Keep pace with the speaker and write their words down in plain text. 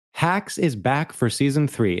Hacks is back for season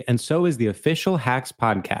 3, and so is the official Hacks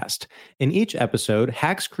podcast. In each episode,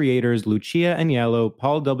 Hacks creators Lucia Agnello,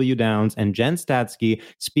 Paul W. Downs, and Jen Statsky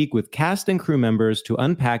speak with cast and crew members to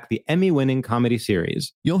unpack the Emmy-winning comedy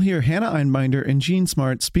series. You'll hear Hannah Einbinder and Gene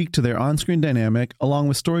Smart speak to their on-screen dynamic, along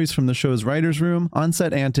with stories from the show's writer's room,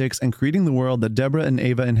 on-set antics, and creating the world that Deborah and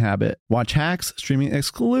Ava inhabit. Watch Hacks, streaming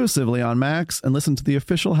exclusively on Max, and listen to the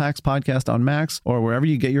official Hacks podcast on Max or wherever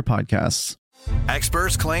you get your podcasts.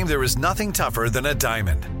 Experts claim there is nothing tougher than a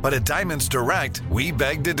diamond. But at Diamonds Direct, we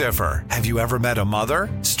beg to differ. Have you ever met a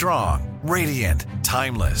mother? Strong, radiant,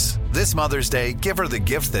 timeless. This Mother's Day, give her the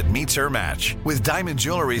gift that meets her match. With diamond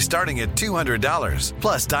jewelry starting at $200.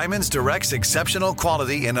 Plus Diamonds Direct's exceptional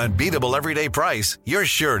quality and unbeatable everyday price, you're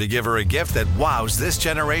sure to give her a gift that wows this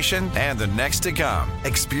generation and the next to come.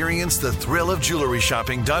 Experience the thrill of jewelry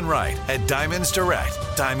shopping done right at Diamonds Direct.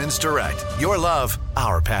 Diamonds Direct. Your love,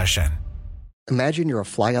 our passion. Imagine you're a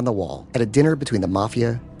fly on the wall at a dinner between the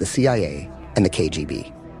mafia, the CIA, and the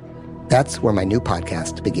KGB. That's where my new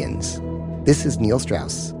podcast begins. This is Neil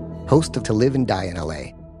Strauss, host of To Live and Die in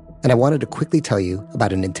LA, and I wanted to quickly tell you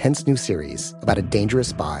about an intense new series about a dangerous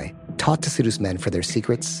spy taught to seduce men for their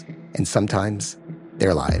secrets and sometimes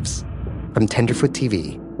their lives. From Tenderfoot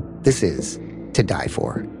TV, this is To Die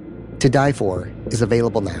For. To Die For is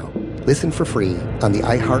available now. Listen for free on the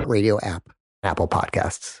iHeartRadio app, Apple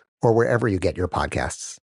Podcasts, or wherever you get your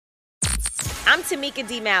podcasts. I'm Tamika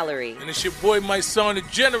D. Mallory. And it's your boy, my son, the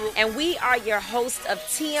General. And we are your hosts of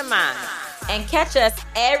TMI. And catch us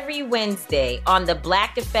every Wednesday on the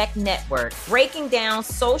Black Effect Network, breaking down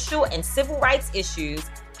social and civil rights issues,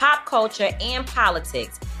 pop culture, and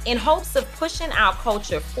politics in hopes of pushing our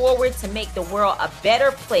culture forward to make the world a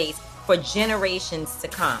better place for generations to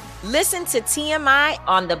come. Listen to TMI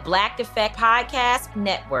on the Black Effect Podcast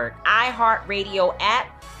Network, iHeartRadio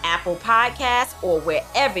app, Apple Podcasts, or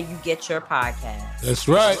wherever you get your podcasts. That's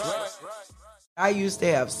right. I used to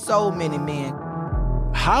have so many men.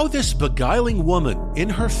 How this beguiling woman in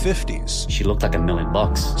her 50s, she looked like $1 million,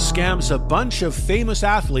 scams a bunch of famous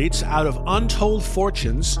athletes out of untold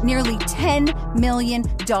fortunes. Nearly $10 million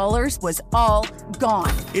was all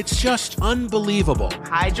gone. It's just unbelievable.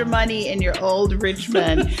 Hide your money in your old rich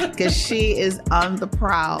man, because she is on the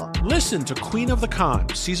prowl. Listen to Queen of the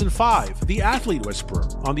Con, Season 5, The Athlete Whisperer,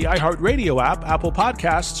 on the iHeartRadio app, Apple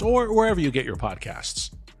Podcasts, or wherever you get your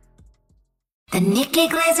podcasts. The Nikki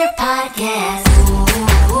Glazer Podcast.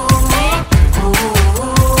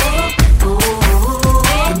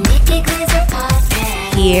 The Nikki Glazer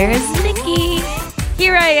Podcast. Here's Nikki.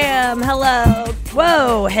 Here I am. Hello.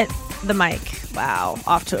 Whoa, hit the mic. Wow,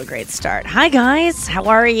 off to a great start. Hi, guys. How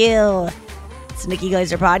are you? It's Nikki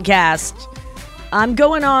Glazer Podcast. I'm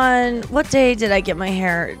going on, what day did I get my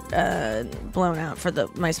hair blown out for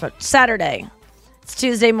my spot? Saturday. It's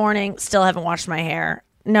Tuesday morning. Still haven't washed my hair.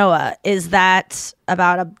 Noah, is that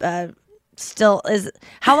about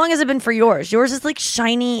how long has it been for yours? Yours is like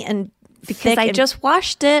shiny and because I just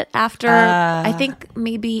washed it after I think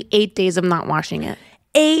maybe 8 days of not washing it.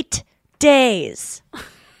 8 days.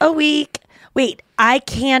 A week. Wait, I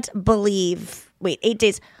can't believe. Wait, 8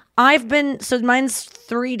 days. Mine's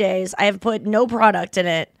 3 days. I have put no product in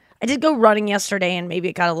it. I did go running yesterday and maybe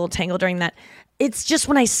it got a little tangled during that. It's just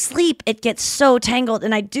when I sleep, it gets so tangled,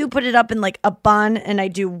 and I do put it up in like a bun, and I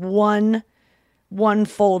do one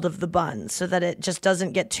fold of the bun so that it just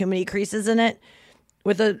doesn't get too many creases in it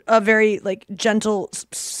with a very like gentle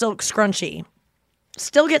silk scrunchie.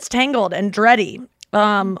 Still gets tangled and dready.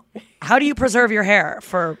 How do you preserve your hair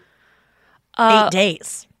for 8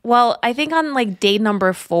 days? Well, I think on like day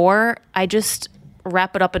number 4, I just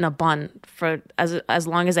wrap it up in a bun for as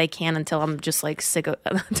long as I can until I'm just like sick of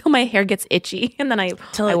until my hair gets itchy, and then I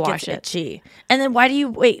wash it. Itchy. And then why do you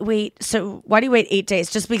wait? So why do you wait 8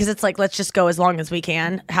 days? Just because it's like, let's just go as long as we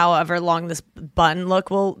can, however long this bun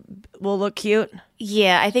look will look cute.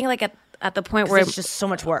 Yeah, I think like at the point where it's just so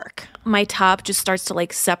much work. My top just starts to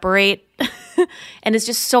like separate, and it's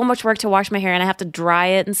just so much work to wash my hair, and I have to dry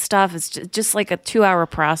it and stuff. It's just like a 2-hour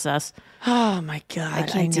process. Oh my God, I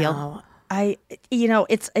can't deal.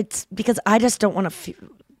 It's because I just don't want to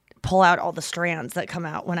pull out all the strands that come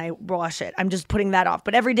out when I wash it. I'm just putting that off.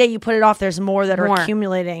 But every day you put it off, there's more that are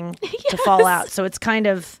accumulating to fall out. So it's kind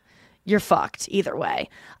of, you're fucked either way.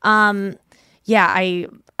 I've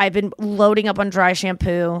been loading up on dry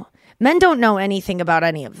shampoo. Men don't know anything about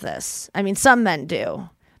any of this. I mean, some men do.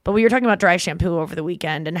 But we were talking about dry shampoo over the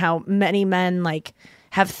weekend and how many men like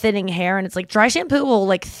have thinning hair, and it's like dry shampoo will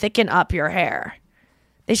like thicken up your hair.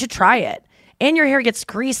 They should try it. And your hair gets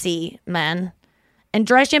greasy, men. And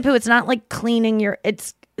dry shampoo, it's not like cleaning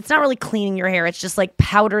it's not really cleaning your hair. It's just like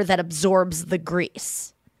powder that absorbs the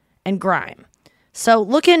grease. and grime. So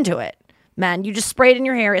look into it, man. You just spray it in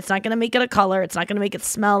your hair. It's not going to make it a color. It's not going to make it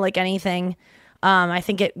smell like anything. I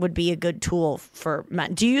think it would be a good tool for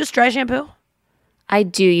men. Do you use dry shampoo? I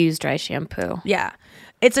do use dry shampoo. Yeah.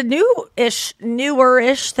 It's a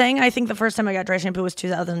newer-ish thing. I think the first time I got dry shampoo was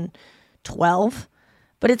 2012.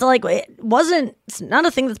 But it's like, it's not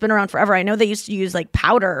a thing that's been around forever. I know they used to use like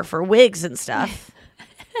powder for wigs and stuff.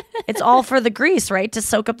 It's all for the grease, right? To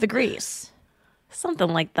soak up the grease. Something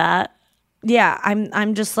like that. Yeah,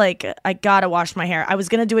 I'm just like, I gotta wash my hair. I was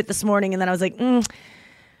gonna do it this morning, and then I was like,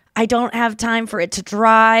 I don't have time for it to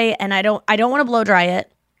dry, and I don't want to blow dry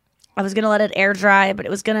it. I was gonna let it air dry, but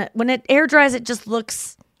when it air dries, it just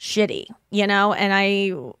looks shitty, and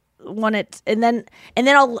I want it, and then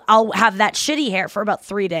I'll have that shitty hair for about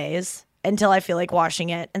 3 days until I feel like washing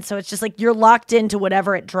it, and so it's just like you're locked into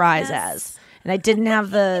whatever it dries as, and I didn't have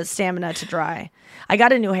the stamina to dry. I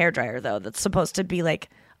got a new hair dryer though that's supposed to be like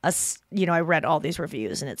I read all these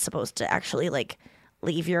reviews, and it's supposed to actually like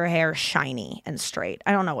leave your hair shiny and straight.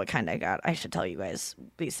 I don't know what kind I got. I should tell you guys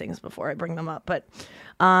these things before I bring them up, but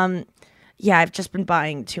yeah, I've just been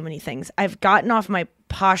buying too many things. I've gotten off my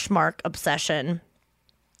Poshmark obsession.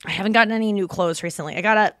 I haven't gotten any new clothes recently. I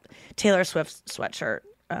got a Taylor Swift sweatshirt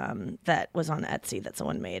that was on Etsy that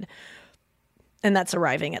someone made, and that's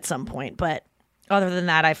arriving at some point. But other than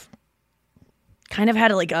that, I've kind of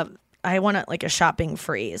had I want a shopping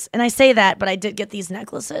freeze. And I say that, but I did get these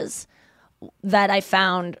necklaces that I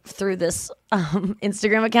found through this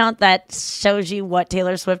Instagram account that shows you what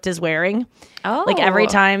Taylor Swift is wearing. Oh. Like every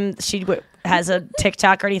time she has a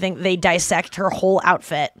TikTok or anything, they dissect her whole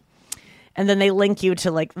outfit. And then they link you to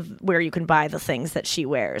like where you can buy the things that she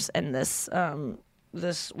wears. And this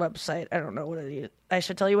website, I don't know what it is. I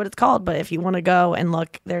should tell you what it's called, but if you want to go and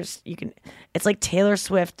look, it's like Taylor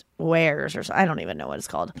Swift wears, or I don't even know what it's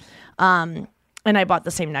called. And I bought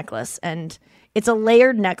the same necklace, and it's a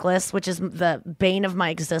layered necklace, which is the bane of my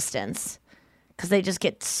existence because they just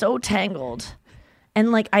get so tangled.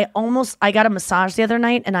 And like I got a massage the other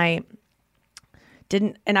night, and I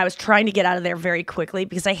was trying to get out of there very quickly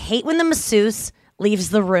because I hate when the masseuse leaves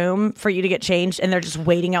the room for you to get changed and they're just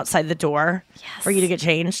waiting outside the door for you to get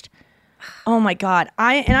changed. Oh my God.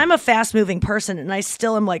 I'm a fast moving person, and I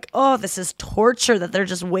still am like, oh, this is torture that they're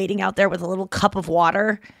just waiting out there with a little cup of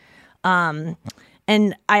water.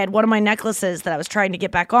 And I had one of my necklaces that I was trying to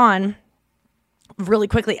get back on really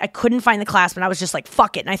quickly. I couldn't find the clasp, and I was just like,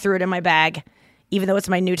 fuck it. And I threw it in my bag, even though it's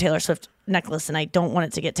my new Taylor Swift necklace and I don't want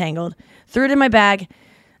it to get tangled. Threw it in my bag,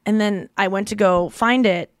 and then I went to go find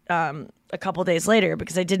it a couple days later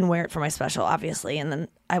because I didn't wear it for my special, obviously. And then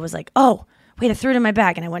I was like, oh, wait, I threw it in my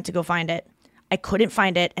bag, and I went to go find it. I couldn't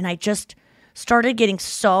find it, and I just started getting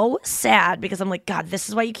so sad because I'm like, God, this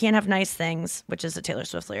is why you can't have nice things, which is a Taylor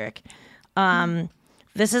Swift lyric.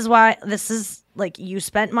 This is like, you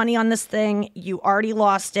spent money on this thing. You already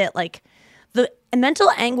lost it. Like the mental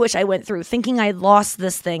anguish I went through thinking I lost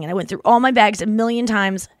this thing. And I went through all my bags a million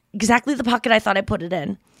times, exactly the pocket I thought I put it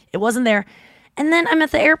in. It wasn't there. And then I'm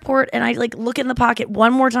at the airport and I like look in the pocket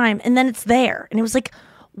one more time, and then it's there. And it was like,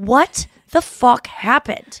 what the fuck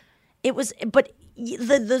happened? It was, but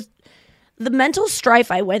the mental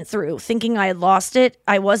strife I went through thinking I had lost it,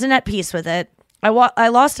 I wasn't at peace with it. I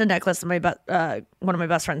lost a necklace that one of my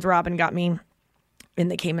best friends, Robin, got me in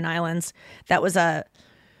the Cayman Islands. That was a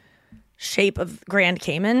shape of Grand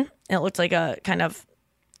Cayman. And it looked like a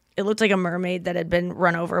mermaid that had been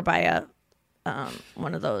run over by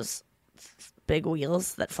one of those big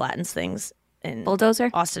wheels that flattens things. In bulldozer?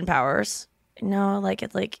 Austin Powers. No, like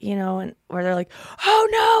it's like, and where they're like, oh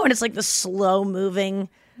no, and it's like the slow moving,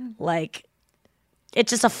 like it's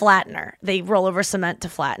just a flattener. They roll over cement to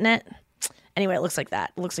flatten it. Anyway, it looks like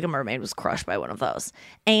that. It looks like a mermaid was crushed by one of those.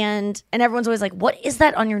 And everyone's always like, what is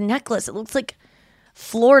that on your necklace? It looks like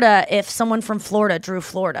Florida if someone from Florida drew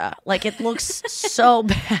Florida. Like, it looks so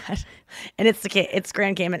bad. And it's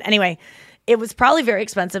Grand Cayman. Anyway, it was probably very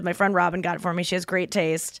expensive. My friend Robin got it for me. She has great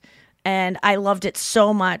taste. And I loved it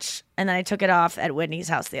so much. And then I took it off at Whitney's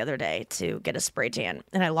house the other day to get a spray tan.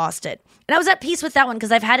 And I lost it. And I was at peace with that one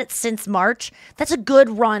because I've had it since March. That's a good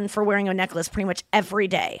run for wearing a necklace pretty much every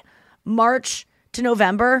day. March to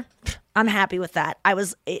November, I'm happy with that.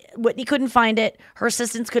 Whitney couldn't find it. Her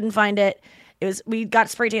assistants couldn't find it. We got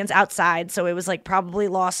spray tans outside, so it was like probably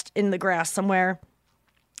lost in the grass somewhere.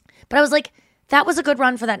 But I was like, that was a good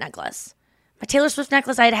run for that necklace. My Taylor Swift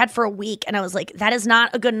necklace I had had for a week, and I was like, that is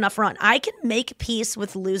not a good enough run. I can make peace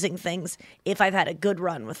with losing things if I've had a good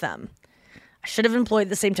run with them. I should have employed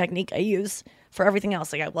the same technique I use for everything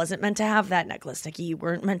else. Like, I wasn't meant to have that necklace, Nikki. You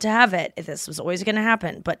weren't meant to have it. This was always going to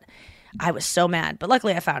happen. But I was so mad. But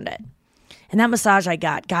luckily I found it. And that massage I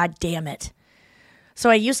got, God damn it. So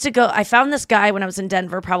I found this guy when I was in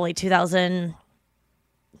Denver, probably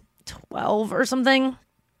 2012 or something.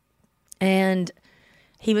 And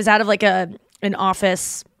he was out of like an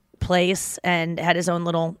office place and had his own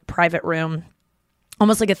little private room,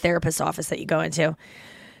 almost like a therapist's office that you go into.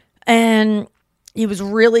 And he was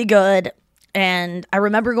really good. And I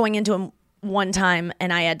remember going into him one time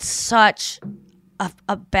and I had such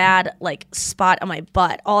a bad like spot on my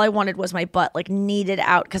butt. All I wanted was my butt like kneaded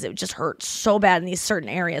out because it just hurt so bad in these certain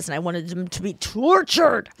areas and I wanted him to be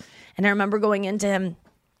tortured. And I remember going into him,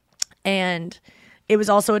 and it was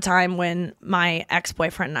also a time when my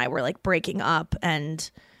ex-boyfriend and I were like breaking up,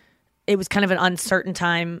 and it was kind of an uncertain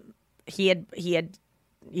time. He had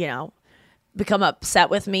become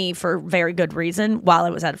upset with me for very good reason while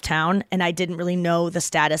I was out of town, and I didn't really know the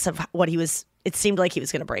status of what he was. It seemed like he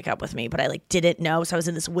was going to break up with me, but I like didn't know. So I was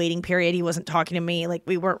in this waiting period. He wasn't talking to me. Like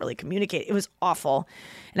we weren't really communicating. It was awful.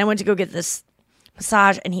 And I went to go get this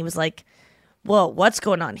massage, and he was like, "Whoa, what's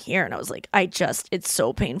going on here?" And I was like, it's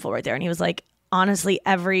so painful right there. And he was like, "Honestly,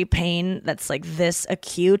 every pain that's like this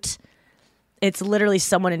acute, it's literally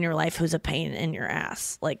someone in your life who's a pain in your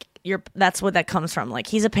ass. Like that's what that comes from. Like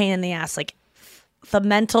he's a pain in the ass. Like the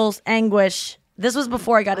mental anguish." This was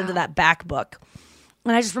before I got into that back book.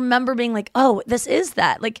 And I just remember being like, oh, this is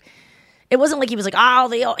that. Like, it wasn't like he was like,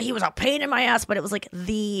 he was a pain in my ass, but it was like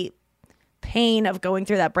the pain of going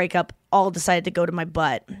through that breakup all decided to go to my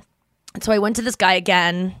butt. And so I went to this guy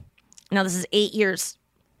again. Now this is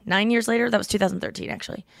 9 years later. That was 2013,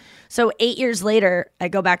 actually. So 8 years later, I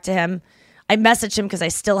go back to him. I messaged him because I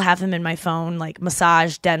still have him in my phone, like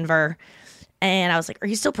Massage Denver. And I was like, "Are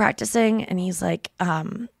you still practicing?" And he's like,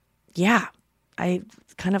 "Yeah,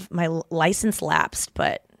 my license lapsed,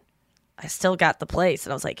 but I still got the place."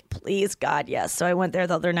 And I was like, "Please, God, yes." So I went there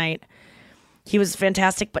the other night. He was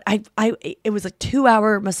fantastic, but it was a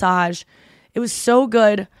 2-hour massage. It was so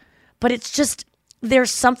good, but it's just,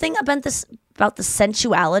 there's something about the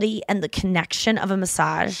sensuality and the connection of a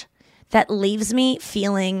massage that leaves me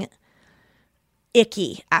feeling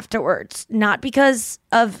icky afterwards. Not because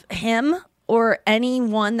of him or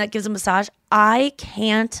anyone that gives a massage. I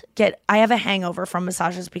have a hangover from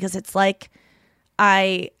massages because it's like,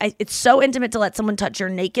 it's so intimate to let someone touch your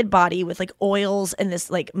naked body with like oils and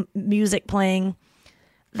this like music playing,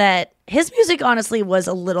 that his music honestly was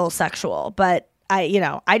a little sexual, but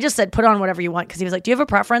I just said, put on whatever you want. Cause he was like, "Do you have a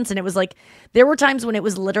preference?" And it was like, there were times when it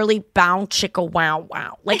was literally bow chicka wow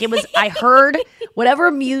wow. Like it was, I heard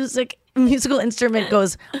whatever musical instrument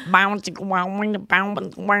goes,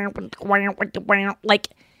 like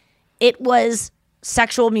it was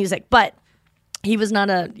sexual music, but he was not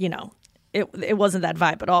it wasn't that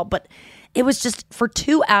vibe at all. But it was just for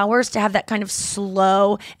 2 hours to have that kind of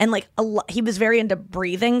slow and like he was very into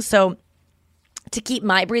breathing. So to keep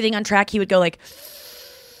my breathing on track, he would go like,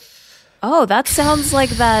 "Oh, that sounds like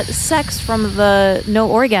that sex from the No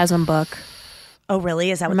Orgasm book." Oh,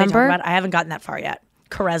 really? Is that what they talk about? I haven't gotten that far yet.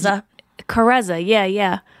 Carezza,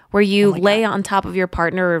 yeah. Where you lay on top of your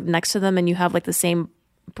partner or next to them and you have like the same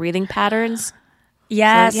breathing patterns.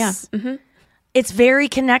 Yes. So, yeah. Mm-hmm. It's very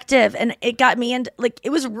connective, and it got me into like, it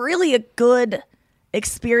was really a good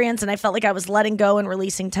experience, and I felt like I was letting go and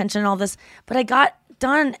releasing tension and all this, but I got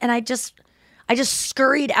done and I just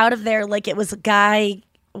scurried out of there like it was a guy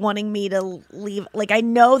wanting me to leave. Like I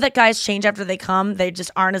know that guys change after they come. They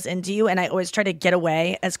just aren't as into you, and I always try to get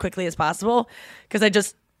away as quickly as possible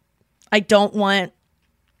because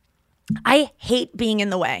I hate being in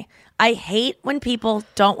the way. I hate when people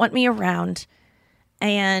don't want me around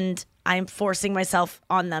and I'm forcing myself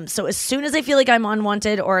on them. So as soon as I feel like I'm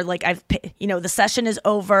unwanted or like the session is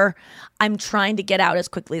over, I'm trying to get out as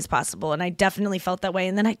quickly as possible. And I definitely felt that way.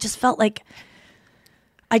 And then I just felt like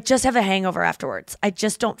I just have a hangover afterwards. I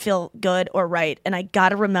just don't feel good or right. And I got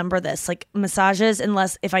to remember this, like massages,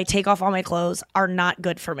 if I take off all my clothes, are not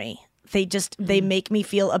good for me. They make me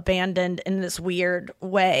feel abandoned in this weird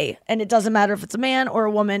way. And it doesn't matter if it's a man or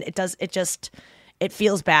a woman. It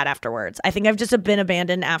feels bad afterwards. I think I've just been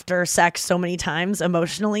abandoned after sex so many times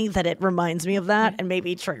emotionally that it reminds me of that and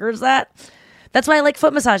maybe triggers that. That's why I like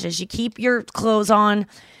foot massages. You keep your clothes on.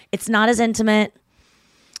 It's not as intimate.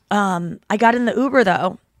 I got in the Uber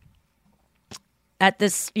though at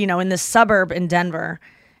this, in this suburb in Denver,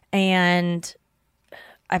 and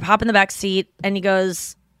I hop in the back seat and he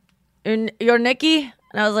goes, "You're Nikki?"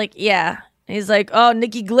 And I was like, "Yeah." And he's like, "Oh,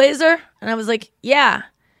 Nikki Glazer?" And I was like, "Yeah."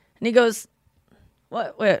 And he goes,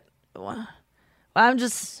 "What? Wait, what? I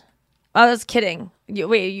was kidding.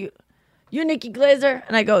 You Nikki Glazer?"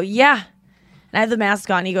 And I go, "Yeah." And I have the mask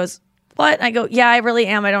on. He goes, what? And I go, yeah, I really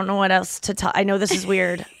am. I don't know what else to tell. I know this is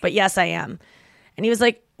weird, but yes, I am. And he was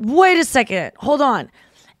like, wait a second, hold on.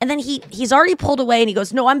 And then he's already pulled away and he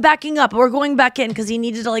goes, no, I'm backing up. We're going back in because he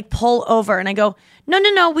needed to like pull over. And I go,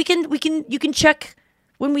 no, you can check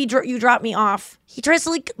when you drop me off. He tries to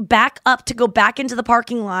like back up to go back into the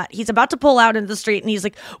parking lot. He's about to pull out into the street and he's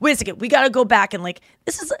like, wait a second, we got to go back. And like,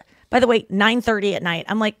 this is, by the way, 9:30 at night.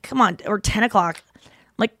 I'm like, come on, or 10 o'clock.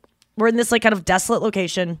 Like, we're in this like kind of desolate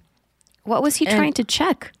location. What was he trying to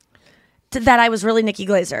check? That I was really Nikki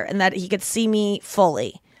Glaser and that he could see me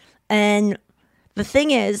fully. And the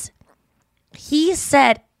thing is, he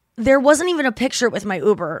said there wasn't even a picture with my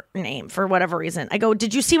Uber name for whatever reason. I go,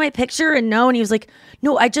 did you see my picture? And no. And he was like,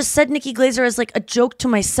 no, I just said Nikki Glaser as like a joke to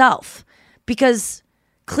myself because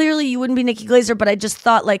clearly you wouldn't be Nikki Glaser, but I just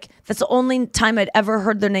thought like that's the only time I'd ever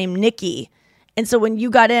heard the name Nikki. And so when you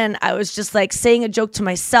got in, I was just like saying a joke to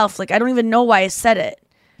myself. Like, I don't even know why I said it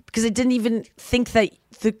because I didn't even think that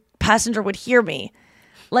the passenger would hear me.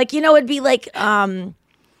 Like, it'd be like, I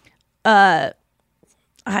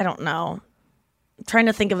don't know. I'm trying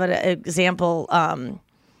to think of an example.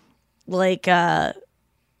 Like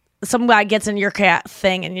some guy gets in your cat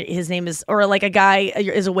thing and his name is, or like a guy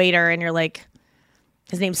is a waiter and you're like,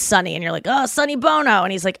 his name's Sonny and you're like, oh, Sonny Bono.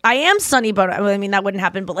 And he's like, I am Sonny Bono. I mean, that wouldn't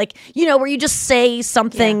happen, but like, where you just say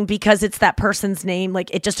something because it's that person's name.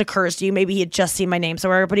 Like it just occurs to you. Maybe he had just seen my name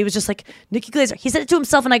somewhere, but he was just like, Nikki Glaser. He said it to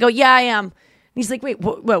himself and I go, yeah, I am. And he's like, wait,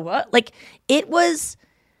 what? Like it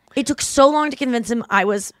took so long to convince him I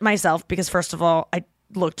was myself because first of all, I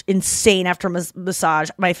looked insane after massage.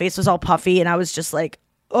 My face was all puffy and I was just like,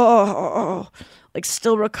 oh, like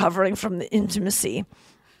still recovering from the intimacy.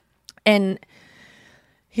 And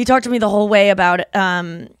he talked to me the whole way about it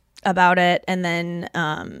and then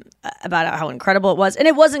about how incredible it was. And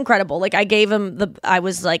it was incredible. Like I gave him I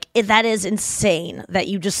was like, that is insane that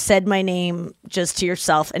you just said my name just to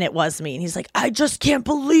yourself and it was me. And he's like, I just can't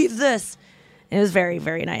believe this. It was very,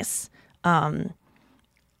 very nice. I'm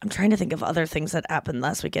trying to think of other things that happened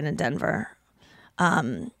last weekend in Denver.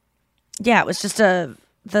 Yeah, it was just the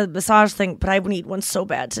massage thing, but I need one so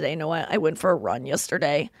bad today. I went for a run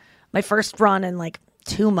yesterday. My first run in like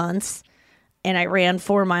 2 months, and I ran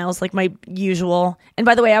 4 miles like my usual. And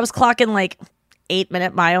by the way, I was clocking like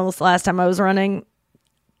 8-minute miles last time I was running.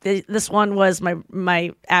 This one was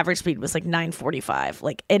my average speed was like 9:45.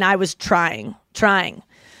 Like, and I was trying.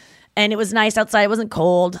 And it was nice outside. It wasn't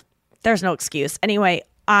cold. There's no excuse. Anyway,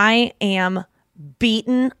 I am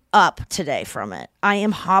beaten up today from it. I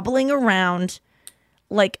am hobbling around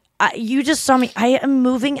like you just saw me. I am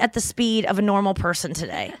moving at the speed of a normal person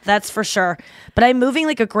today. That's for sure. But I'm moving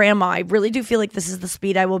like a grandma. I really do feel like this is the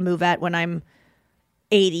speed I will move at when I'm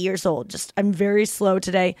 80 years old. I'm very slow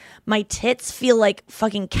today. My tits feel like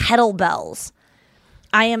fucking kettlebells.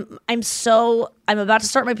 I'm about to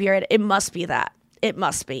start my period. It must be that. It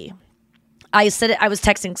must be. I said it, I was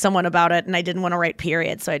texting someone about it and I didn't want to write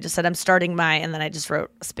period. So I just said, I'm starting and then I just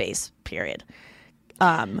wrote a space period.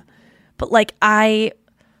 But like, I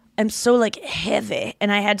am so like heavy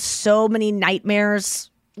and I had so many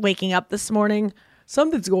nightmares waking up this morning.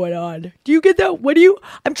 Something's going on. Do you get that?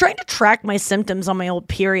 I'm trying to track my symptoms on my old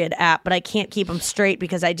period app, but I can't keep them straight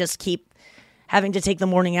because I just keep having to take the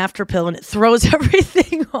morning after pill and it throws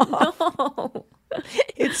everything off. No.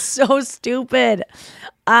 It's so stupid.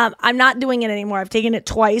 I'm not doing it anymore. I've taken it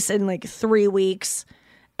twice in like 3 weeks.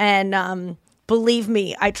 And believe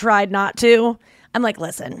me, I tried not to. I'm like,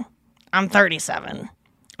 listen, I'm 37.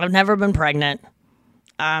 I've never been pregnant.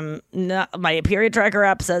 My period tracker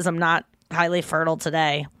app says I'm not highly fertile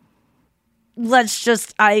today. Let's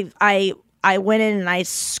just, I went in and I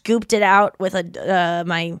scooped it out with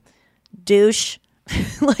my douche.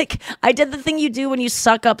 Like I did the thing you do when you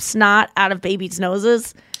suck up snot out of babies'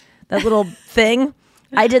 noses, that little thing.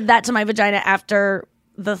 I did that to my vagina after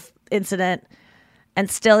the incident, and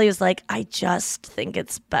still he was like, I just think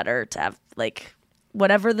it's better to have like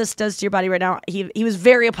whatever this does to your body right now. He was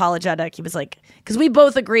very apologetic. He was like, because we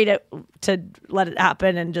both agreed to let it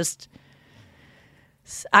happen, and just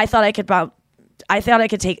I thought I could talk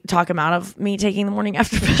him out of me taking the morning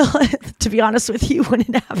after pill. To be honest with you, when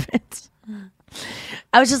it happened.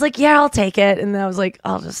 I was just like, yeah, I'll take it. And then I was like,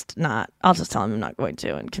 I'll just tell him I'm not going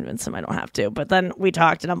to and convince him I don't have to. But then we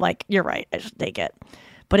talked and I'm like, you're right, I should take it.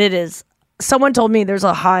 But someone told me there's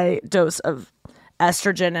a high dose of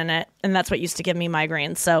estrogen in it. And that's what used to give me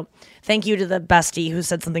migraines. So thank you to the bestie who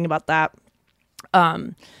said something about that.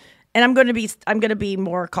 And I'm going to be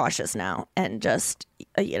more cautious now and just,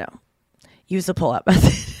 use the pull-up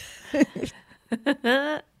method.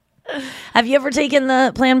 Have you ever taken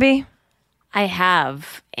the Plan B? I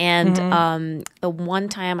have. And the one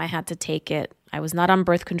time I had to take it, I was not on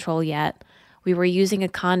birth control yet. We were using a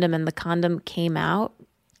condom and the condom came off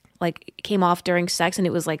during sex, and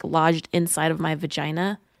it was like lodged inside of my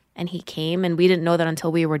vagina, and he came, and we didn't know that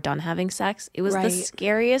until we were done having sex. It was the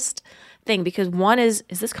scariest thing because one is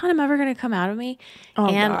this condom ever going to come out of me?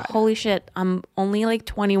 And God. Holy shit, I'm only like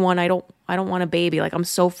 21. I don't want a baby. Like I'm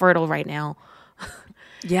so fertile right now.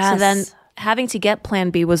 Yes. So then having to get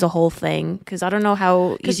Plan B was a whole thing because I don't know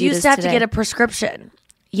how because easy you it used is to have today. to get a prescription.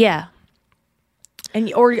 Yeah.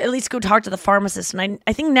 Or at least go talk to the pharmacist. And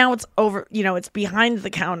I think now it's over, it's behind the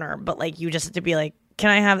counter, but like you just have to be like, can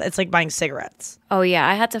I have, it's like buying cigarettes. Oh yeah.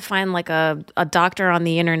 I had to find like a doctor on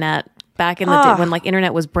the internet back in the day when like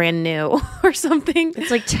internet was brand new or something.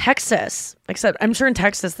 It's like Texas, except I'm sure in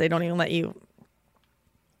Texas, they don't even let you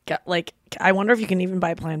get like, I wonder if you can even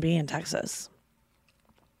buy Plan B in Texas.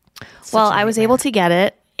 Well, I was able to get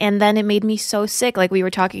it. And then it made me so sick. Like we were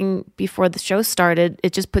talking before the show started,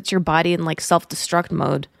 it just puts your body in like self-destruct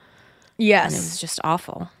mode. Yes. And it was just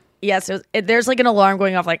awful. Yes. There's like an alarm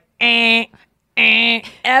going off like, everyone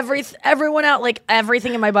out, like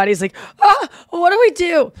everything in my body is like, what do we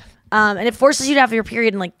do? And it forces you to have your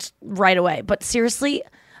period and like right away. But seriously,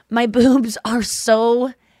 my boobs are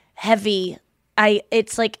so heavy.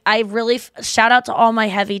 It's like, I really shout out to all my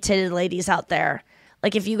heavy titted ladies out there.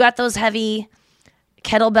 Like if you got those heavy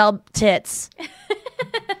kettlebell tits,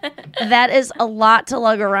 that is a lot to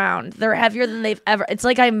lug around. They're heavier than they've ever. It's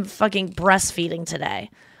like I'm fucking breastfeeding today.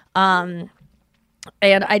 And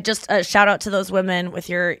I just shout out to those women with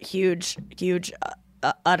your huge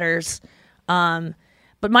udders.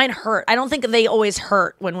 But mine hurt. I don't think they always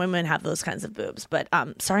hurt when women have those kinds of boobs. But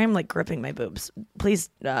sorry, I'm like gripping my boobs. Please,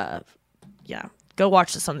 go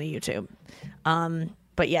watch this on the YouTube.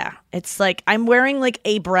 But yeah, it's like I'm wearing like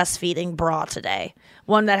a breastfeeding bra today.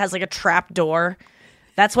 One that has like a trap door.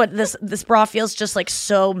 That's what this bra feels, just like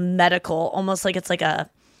so medical, almost like it's like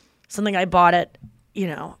something I bought at,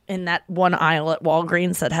 in that one aisle at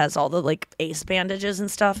Walgreens that has all the like ace bandages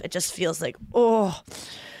and stuff. It just feels like,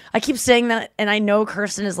 I keep saying that, and I know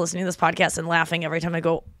Kirsten is listening to this podcast and laughing every time I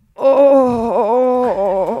go,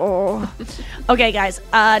 Okay, guys,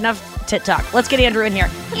 enough tit talk. Let's get Andrew in here.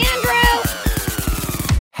 Andrew!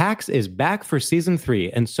 Hacks is back for season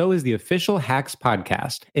 3, and so is the official Hacks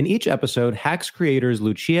podcast. In each episode, Hacks creators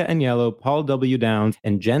Lucia Agnello, Paul W. Downs,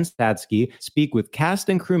 and Jen Statsky speak with cast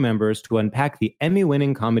and crew members to unpack the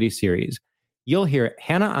Emmy-winning comedy series. You'll hear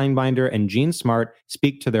Hannah Einbinder and Jean Smart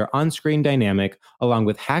speak to their on-screen dynamic, along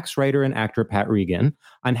with Hacks writer and actor Pat Regan,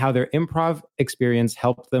 on how their improv experience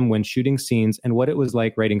helped them when shooting scenes and what it was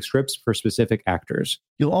like writing scripts for specific actors.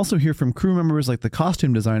 You'll also hear from crew members like the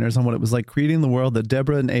costume designers on what it was like creating the world that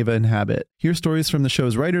Deborah and Ava inhabit. Hear stories from the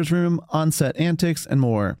show's writer's room, on-set antics, and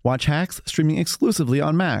more. Watch Hacks streaming exclusively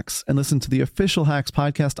on Max, and listen to the official Hacks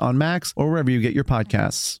podcast on Max or wherever you get your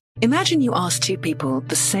podcasts. Imagine you ask two people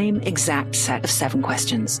the same exact set of 7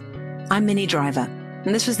 questions. I'm Minnie Driver,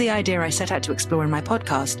 and this was the idea I set out to explore in my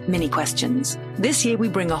podcast, Mini Questions. This year, we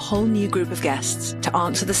bring a whole new group of guests to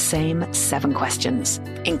answer the same 7 questions,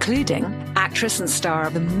 including actress and star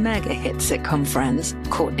of the mega hit sitcom Friends,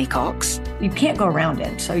 Courtney Cox. You can't go around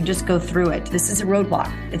it, so you just go through it. This is a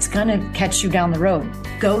roadblock. It's going to catch you down the road.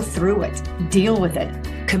 Go through it. Deal with it.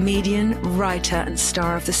 Comedian, writer, and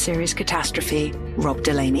star of the series Catastrophe, Rob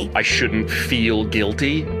Delaney. I shouldn't feel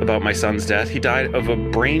guilty about my son's death. He died of a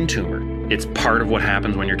brain tumor. It's part of what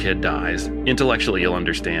happens when your kid dies. Intellectually, you'll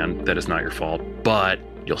understand that it's not your fault, but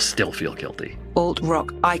you'll still feel guilty.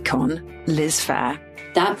 Alt-rock icon, Liz Phair.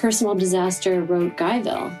 That personal disaster wrote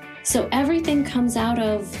Guyville. So everything comes out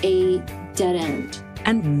of a dead end.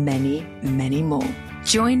 And many, many more.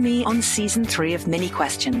 Join me on season 3 of Mini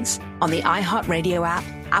Questions on the iHeartRadio app,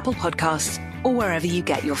 Apple Podcasts, or wherever you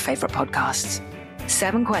get your favorite podcasts.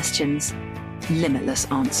 7 questions, limitless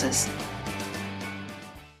answers.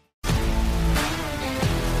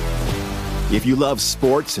 If you love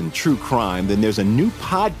sports and true crime, then there's a new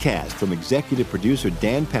podcast from executive producer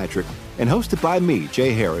Dan Patrick and hosted by me,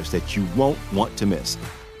 Jay Harris, that you won't want to miss.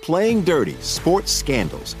 Playing Dirty: Sports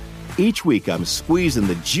Scandals. Each week, I'm squeezing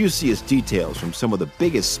the juiciest details from some of the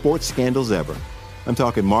biggest sports scandals ever. I'm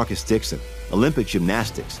talking Marcus Dixon, Olympic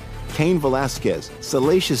gymnastics, Cain Velasquez,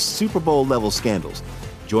 salacious Super Bowl-level scandals.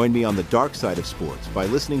 Join me on the dark side of sports by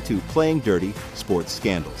listening to Playing Dirty: Sports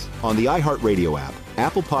Scandals on the iHeartRadio app,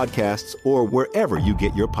 Apple Podcasts, or wherever you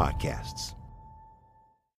get your podcasts.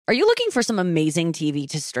 Are you looking for some amazing TV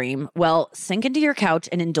to stream? Well, sink into your couch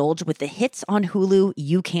and indulge with the hits on Hulu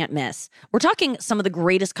you can't miss. We're talking some of the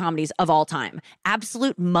greatest comedies of all time.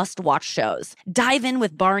 Absolute must-watch shows. Dive in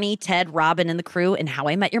with Barney, Ted, Robin, and the crew in How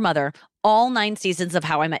I Met Your Mother, All 9 seasons of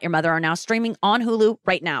How I Met Your Mother are now streaming on Hulu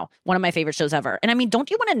right now. One of my favorite shows ever. And I mean,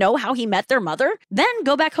 don't you want to know how he met their mother? Then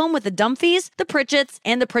go back home with the Dumfies, the Pritchett's,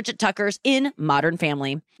 and the Pritchett Tuckers in Modern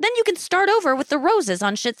Family. Then you can start over with the Roses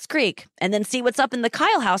on Schitt's Creek. And then see what's up in the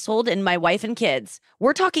Kyle household in My Wife and Kids.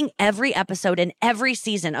 We're talking every episode and every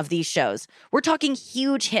season of these shows. We're talking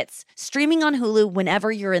huge hits, streaming on Hulu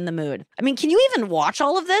whenever you're in the mood. I mean, can you even watch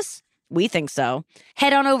all of this? We think so.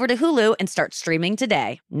 Head on over to Hulu and start streaming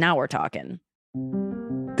today. Now we're talking.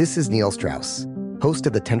 This is Neil Strauss, host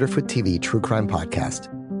of the Tenderfoot TV true crime podcast,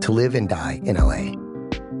 To Live and Die in LA.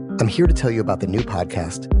 I'm here to tell you about the new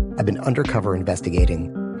podcast I've been undercover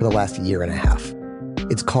investigating for the last year and a half.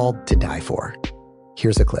 It's called To Die For.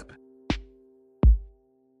 Here's a clip.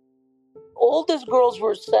 All these girls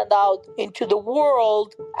were sent out into the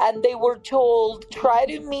world and they were told, try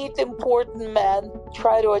to meet important men,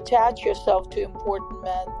 try to attach yourself to important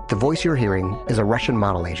men. The voice you're hearing is a Russian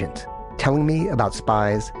model agent telling me about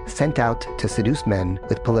spies sent out to seduce men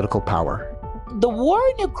with political power. The war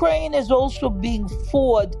in Ukraine is also being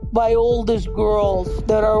fought by all these girls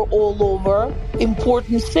that are all over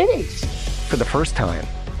important cities. For the first time,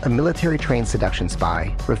 a military-trained seduction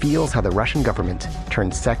spy reveals how the Russian government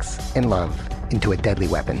turned sex and love into a deadly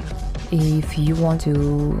weapon. If you want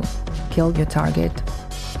to kill your target,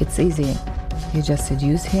 it's easy. You just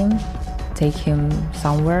seduce him, take him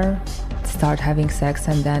somewhere, start having sex,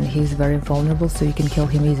 and then he's very vulnerable, so you can kill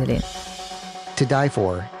him easily. To Die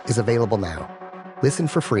For is available now. Listen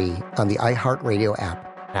for free on the iHeartRadio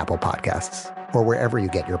app, Apple Podcasts, or wherever you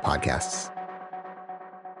get your podcasts.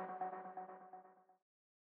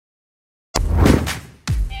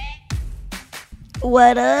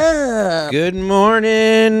 What up? Good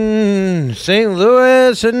morning, St.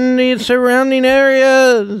 Louis and the surrounding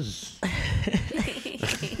areas.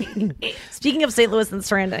 Speaking of St. Louis and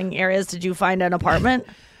surrounding areas, did you find an apartment?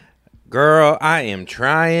 Girl, I am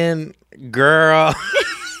trying. Girl.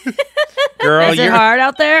 Girl, is it hard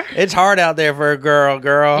out there? It's hard out there for a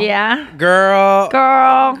girl. Yeah. Girl.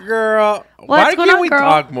 Why going can't on, we girl?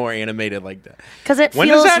 talk more animated like that? Because it When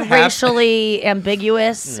feels does that happen? racially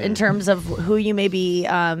ambiguous in terms of who you may be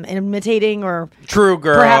imitating or True,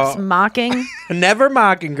 girl. perhaps mocking. Never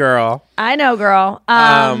mocking, girl. I know, girl.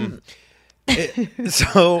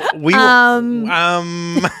 So we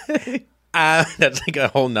that's like a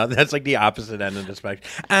whole nother. That's like the opposite end of the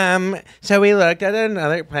spectrum. So we looked at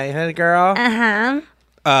another place, girl.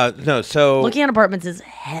 No. So looking at apartments is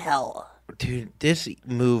hell. Dude, this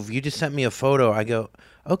move, you just sent me a photo. I go,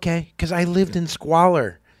 okay, because I lived in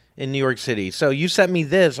squalor in New York City. So you sent me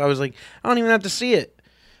this. I was like, I don't even have to see it.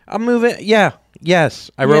 I'll move it. Yeah. Yes.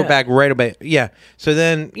 I wrote back right away. Yeah. So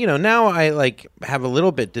then, now I like have a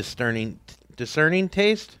little bit discerning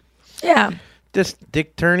taste. Yeah. Just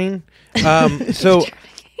dick turning. So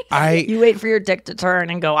you wait for your dick to turn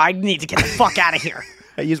and go, I need to get the fuck out of here.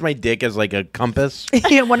 I use my dick as like a compass.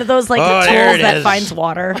 Yeah, one of those like Oh, tools there it that is. finds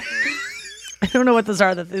water. I don't know what those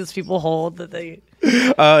are that these people hold that they.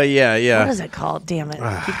 Oh, yeah. What is it called? Damn it.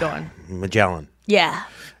 Keep going. Magellan. Yeah.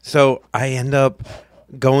 So I end up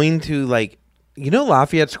going to like,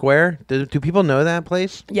 Lafayette Square? Do people know that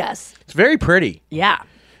place? Yes. It's very pretty. Yeah.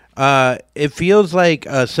 It feels like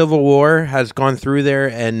a Civil War has gone through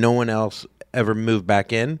there and no one else ever moved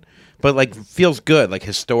back in. But like feels good, like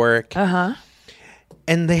historic. Uh-huh.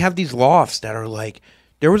 And they have these lofts that are like,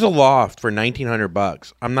 there was a loft for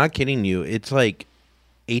 $1,900. I'm not kidding you. It's like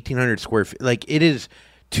 1,800 square feet. Like it is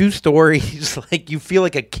 2 stories. Like you feel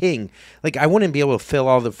like a king. Like I wouldn't be able to fill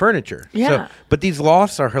all the furniture. Yeah. But these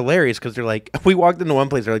lofts are hilarious because they're like, we walked into one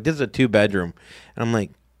place. They're like, this is a 2-bedroom. And I'm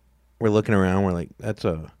like, we're looking around. We're like,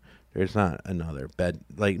 there's not another bed.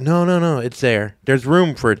 Like, no. It's there. There's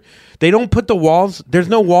room for it. They don't put the walls. There's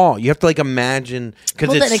no wall. You have to like imagine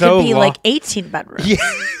because it's then it so could be long. like 18 bedrooms. Yeah.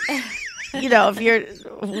 If you're,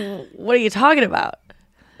 what are you talking about?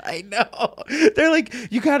 I know. They're like,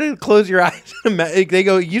 you got to close your eyes. They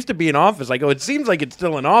go, it used to be an office. I go, it seems like it's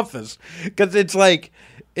still an office because it's like,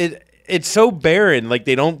 it's so barren. Like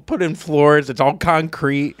they don't put in floors. It's all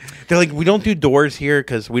concrete. They're like, we don't do doors here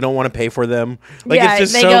because we don't want to pay for them. Like yeah, it's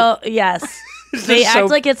just they so. go, yes. They just act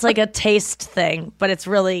so- like it's like a taste thing, but it's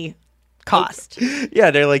really cost.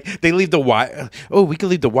 Yeah, they're like, they leave the wire. Oh, we could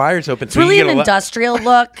leave the wires open. It's really an industrial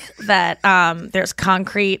look that there's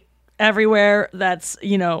concrete everywhere. That's,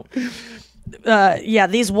 these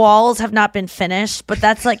walls have not been finished, but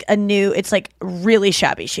that's like it's like really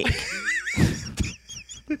shabby chic.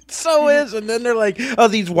 So is. And then they're like, oh,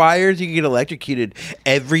 these wires, you can get electrocuted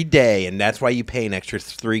every day. And that's why you pay an extra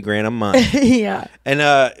 $3,000 a month. Yeah.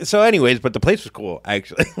 And so anyways, but the place was cool,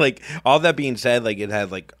 actually. Like all that being said, like it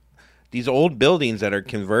had like these old buildings that are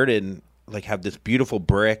converted like have this beautiful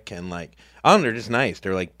brick and like they're just nice.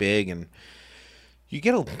 They're like big and you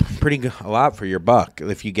get a lot for your buck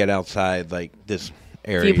if you get outside like this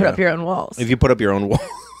area. If you put up your own walls. If you put up your own wall.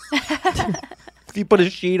 If you put a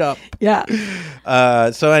sheet up. Yeah.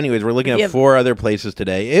 So anyways, we're looking at 4 other places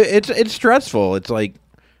today. It's stressful. It's like,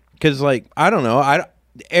 because like, I don't know.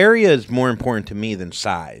 Area is more important to me than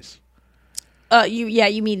size.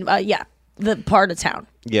 You mean the part of town.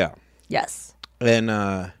 Yeah. Yes. And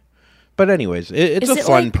but anyways, it's a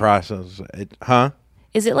fun process.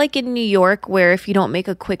 Is it like in New York where if you don't make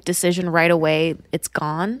a quick decision right away, it's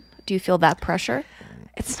gone? Do you feel that pressure?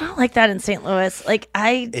 It's not like that in St. Louis.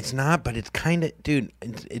 It's not, but it's kind of, dude.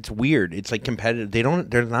 It's weird. It's like competitive.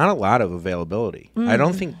 There's not a lot of availability. I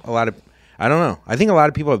don't think a lot of. I don't know. I think a lot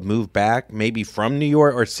of people have moved back, maybe from New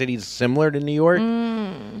York or cities similar to New York.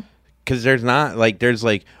 Because there's not there's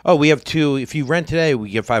we have 2. If you rent today, we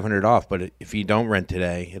get $500 off. But if you don't rent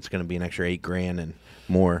today, it's going to be an extra $8,000 and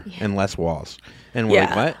more and less walls. And we're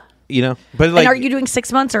like, what? You know? But and are you doing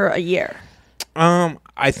 6 months or a year?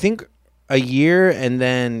 I think a year, and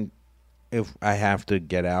then if I have to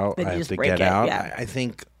get out, then I have to get out. Yeah. I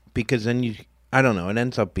think because then I don't know. It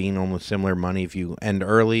ends up being almost similar money if you end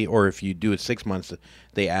early, or if you do it 6 months,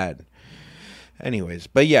 they add. Anyways,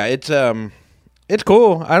 but yeah, it's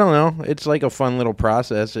cool. I don't know. It's like a fun little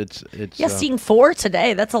process. It's seeing 4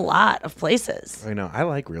 today. That's a lot of places. I know. I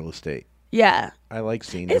like real estate. Yeah. I like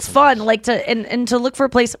seeing it's fun, like and to look for a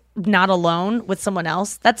place not alone with someone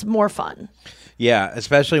else. That's more fun. Yeah,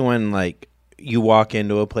 especially when like you walk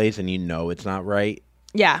into a place and you know it's not right.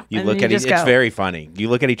 Yeah, you look at it. It's very funny. You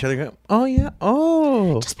look at each other and go, "Oh yeah,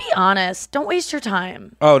 oh." Just be honest. Don't waste your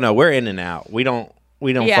time. Oh no, we're in and out. We don't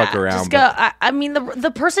fuck around. Just go. I mean,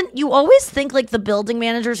 the person you always think like the building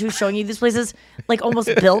managers who's showing you these places like almost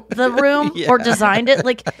built the room or designed it.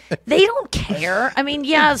 Like they don't care. I mean,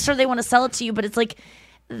 yeah, sure they want to sell it to you, but it's like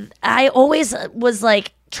I always was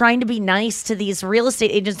like trying to be nice to these real estate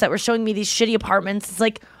agents that were showing me these shitty apartments. It's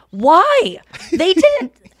like, why? They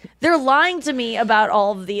didn't. They're lying to me about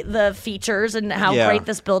all of the features and how great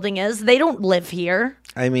this building is. They don't live here.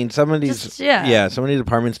 I mean, some of these, some of these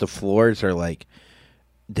apartments, the floors are like,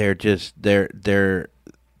 they're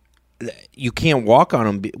you can't walk on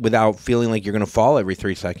them without feeling like you're going to fall every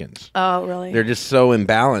 3 seconds. Oh, really? They're just so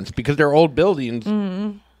imbalanced because they're old buildings.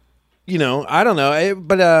 Mm-hmm. You know, I don't know,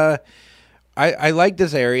 but I like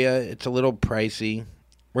this area. It's a little pricey.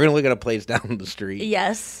 We're gonna look at a place down the street.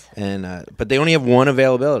 Yes. And but they only have one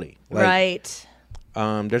availability. Right.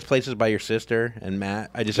 There's places by your sister and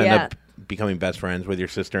Matt. I just end up becoming best friends with your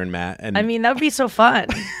sister and Matt. And I mean, that would be so fun.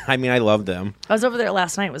 I mean, I love them. I was over there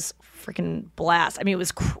last night. It was freaking blast. I mean,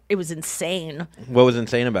 it was insane. What was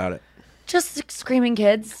insane about it? Just screaming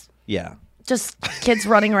kids. Yeah. Just kids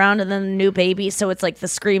running around and then a new baby. So it's like the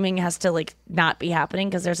screaming has to like not be happening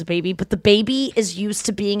because there's a baby. But the baby is used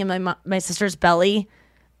to being in my sister's belly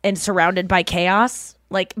and surrounded by chaos.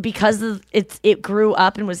 Like because it grew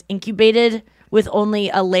up and was incubated with only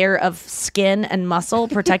a layer of skin and muscle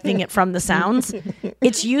protecting it from the sounds.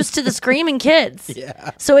 It's used to the screaming kids.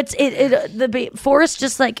 Yeah. So the forest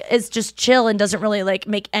just like is just chill and doesn't really like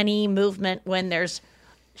make any movement when there's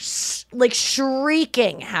like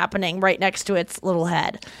shrieking happening right next to its little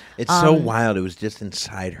head. It's so wild. It was just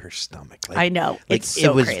inside her stomach. Like, I know. Like it's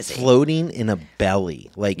so it was crazy. floating in a belly,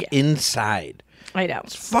 like inside. I know.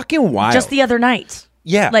 It's fucking wild. Just the other night.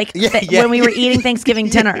 Yeah. Like when we were eating Thanksgiving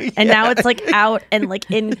dinner. And now it's like out and like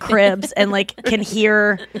in cribs and like can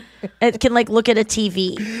hear, it can like look at a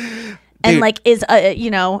TV. And like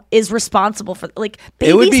is responsible for like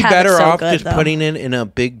babies. It would be have better so off good, just though. putting it in a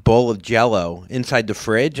big bowl of Jell-O inside the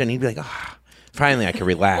fridge, and he'd be like, "Ah, finally, I can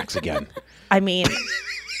relax again." I mean,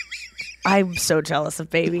 I'm so jealous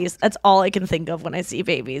of babies. That's all I can think of when I see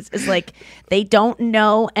babies. Is like they don't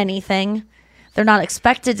know anything. They're not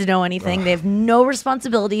expected to know anything. They have no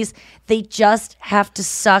responsibilities. They just have to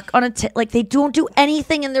suck on like they don't do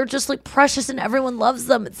anything, and they're just like precious, and everyone loves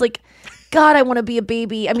them. It's like, God, I want to be a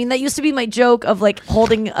baby. I mean, that used to be my joke of like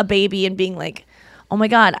holding a baby and being like, oh my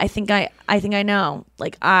God, I think I know.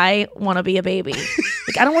 Like, I want to be a baby.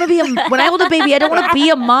 Like, I don't want to be when I hold a baby, I don't want to be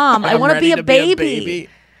a mom. I want to be a baby.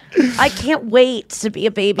 I can't wait to be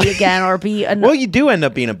a baby again or be a... Well, you do end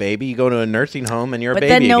up being a baby. You go to a nursing home and you're a baby But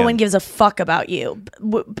then no again. one gives a fuck about you.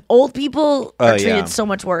 Old people are treated so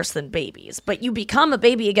much worse than babies. But you become a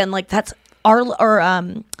baby again. Like, that's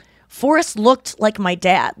Forrest looked like my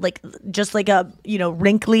dad, like just like a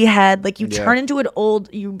wrinkly head. Like you turn into an old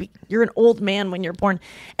you're an old man when you're born,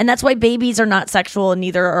 and that's why babies are not sexual and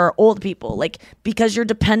neither are old people. Like because you're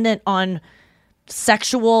dependent on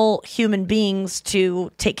sexual human beings to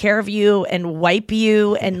take care of you and wipe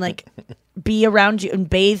you and like be around you and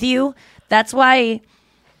bathe you. That's why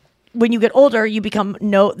when you get older, you become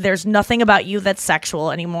there's nothing about you that's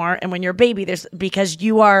sexual anymore. And when you're a baby, because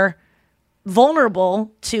you are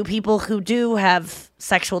vulnerable to people who do have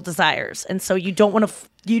sexual desires. And so you don't want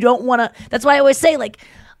to, that's why I always say, like,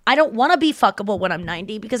 I don't want to be fuckable when I'm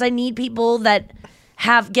 90 because I need people that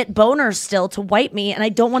get boners still to wipe me, and I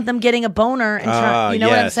don't want them getting a boner and you know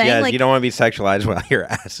what I'm saying? Yes, like, you don't want to be sexualized while your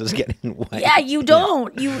ass is getting wiped. Yeah, you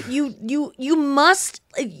don't. You must.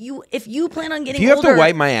 If you plan on getting If you older, have to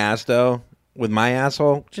wipe my ass though with my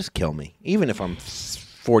asshole, just kill me. Even if I'm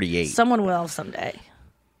 48, someone will someday.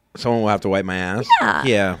 Someone will have to wipe my ass.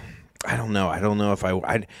 Yeah. I don't know. I don't know if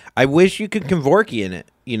I wish you could Kevorkian in it.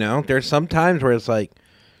 You know, there's some times where it's like,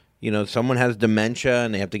 you know, someone has dementia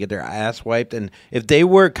and they have to get their ass wiped. And if they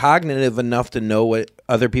were cognitive enough to know what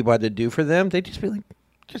other people had to do for them, they'd just be like,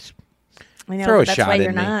 throw a shot why in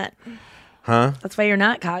you're me. not. Huh? That's why you're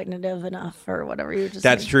not cognitive enough or whatever you're just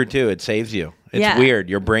That's saying. true, too. It saves you. It's weird.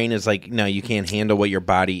 Your brain is like, no, you can't handle what your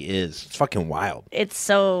body is. It's fucking wild. It's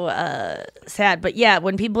so sad. But yeah,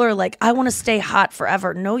 when people are like, I want to stay hot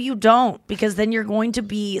forever. No, you don't. Because then you're going to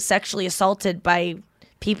be sexually assaulted by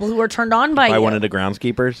people who are turned on by you. One of the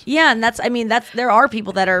groundskeepers? Yeah, and there are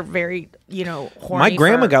people that are very, horny. My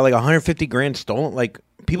grandma got like 150 grand stolen. Like,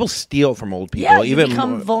 people steal from old people. Yeah, you even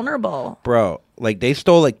become vulnerable. Bro, like, they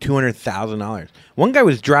stole like $200,000. One guy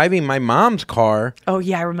was driving my mom's car. Oh,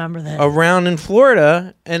 yeah, I remember that. Around in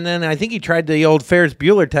Florida, and then I think he tried the old Ferris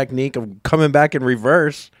Bueller technique of coming back in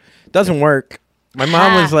reverse. Doesn't work. My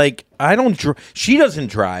mom was like, she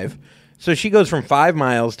doesn't drive. So she goes from 5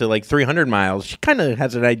 miles to like 300 miles. She kind of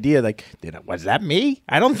has an idea like, was that me?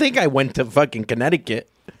 I don't think I went to fucking Connecticut.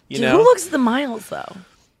 You know? Who looks at the miles, though?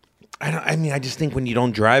 I just think when you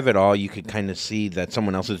don't drive at all, you could kind of see that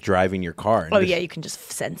someone else is driving your car. And you can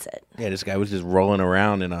just sense it. Yeah, this guy was just rolling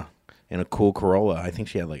around in a cool Corolla. I think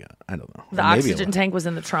she had like I don't know. The oxygen tank was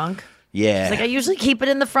in the trunk. Yeah. She's like, I usually keep it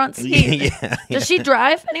in the front seat. Yeah. Does she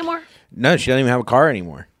drive anymore? No, she doesn't even have a car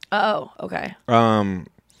anymore. Oh, okay.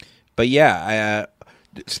 But yeah,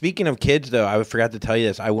 speaking of kids, though, I forgot to tell you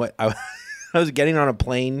this. I was getting on a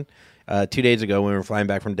plane 2 days ago when we were flying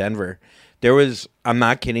back from Denver. There was, I'm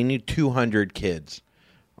not kidding you, 200 kids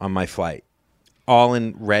on my flight, all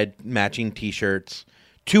in red matching T-shirts.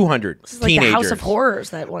 200 this is like teenagers. The House of Horrors.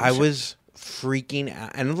 That one. I was freaking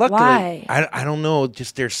out, and luckily, why? I don't know,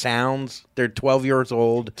 just their sounds. They're 12 years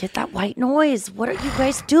old. Get that white noise. What are you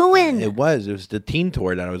guys doing? It was the teen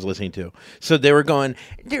tour that I was listening to. So they were going,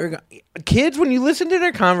 kids, when you listen to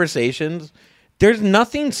their conversations, there's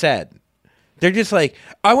nothing said. They're just like,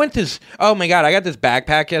 oh my God, I got this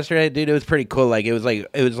backpack yesterday, dude. It was pretty cool. Like, it was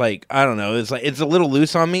like, I don't know. It's a little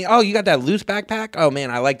loose on me. Oh, you got that loose backpack? Oh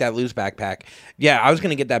man, I like that loose backpack. Yeah, I was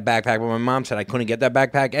going to get that backpack, but my mom said I couldn't get that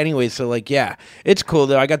backpack anyway. So like, yeah, it's cool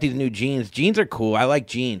though. I got these new jeans. Jeans are cool. I like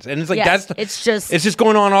jeans. And it's like, it's just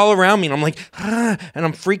going on all around me. And I'm like, and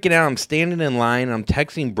I'm freaking out. I'm standing in line and I'm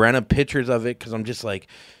texting Brenna pictures of it. Cause I'm just like,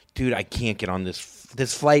 dude, I can't get on this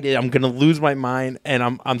flight. I'm gonna lose my mind, and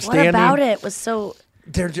I'm standing. What about it was so?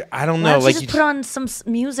 I don't know. Why don't you just put on some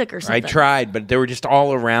music or something? I tried, but they were just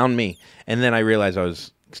all around me, and then I realized I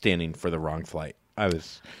was standing for the wrong flight. That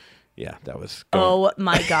was Oh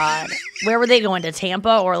my God, where were they going, to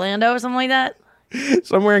Tampa, Orlando, or something like that?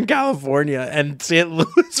 Somewhere in California, and St.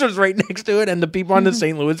 Louis was right next to it, and the people on the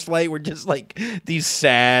St. Louis flight were just like these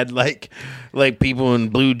sad, like people in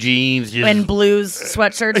blue jeans and blues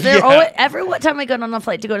sweatshirts. Every time I go on a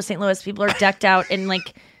flight to go to St. Louis, people are decked out in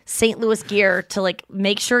like St. Louis gear to like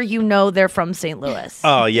make sure you know they're from St. Louis.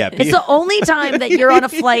 Oh yeah, it's the only time that you're on a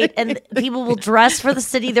flight and people will dress for the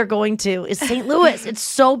city they're going to is St. Louis. It's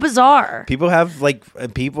so bizarre. People have like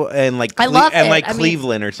people and like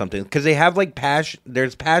Cleveland or something because they have like passion.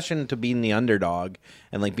 There's passion to being the underdog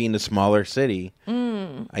and like being the smaller city.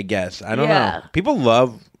 I guess I don't know. People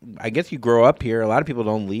love. I guess you grow up here. A lot of people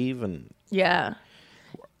don't leave. And yeah.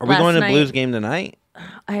 Are we going to the Blues game tonight?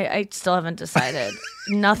 I still haven't decided.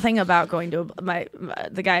 Nothing about going to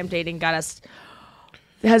the guy I'm dating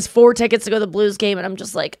has 4 tickets to go to the Blues game, and I'm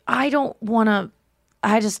just like, I don't want to.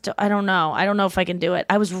 I don't know. I don't know if I can do it.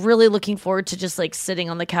 I was really looking forward to just like sitting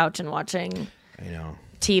on the couch and watching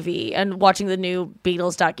TV and watching the new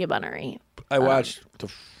Beatles documentary. I watched the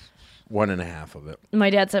 1.5 of it. My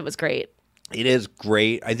dad said it was great. It is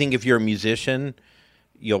great. I think if you're a musician,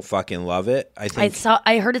 you'll fucking love it.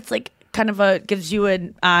 I heard it's like kind of gives you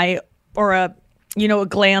an eye or a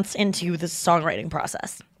glance into the songwriting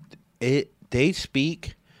process. They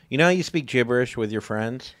speak. You know how you speak gibberish with your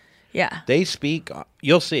friends? Yeah. They speak.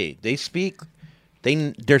 You'll see. They speak.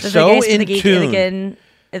 They're so in tune.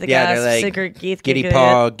 The Yeah, they're like, secret Keith. Giddy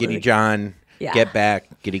Paul, Giddy John, Yeah. get back,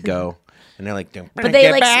 Giddy go. And they're like, But they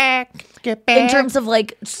get like back, get back. in terms of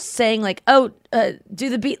like saying like, oh, do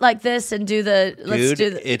the beat like this and do the let's do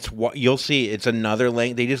the. It's what you'll see. It's another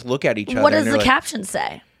length. They just look at each other. What does and the they're caption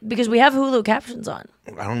say? Because we have Hulu captions on.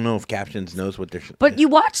 I don't know if captions knows what they're. But you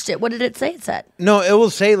watched it. What did it say? It said. No, it will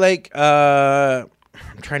say like. I'm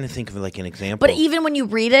trying to think of like an example. But even when you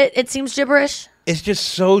read it, it seems gibberish. It's just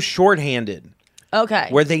so shorthanded. Okay.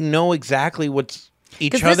 Where they know exactly what's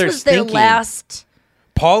each other's this was their thinking. last.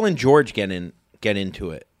 Paul and George get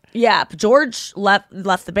into it. Yeah, George left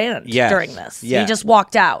the band Yes. during this. Yeah. He just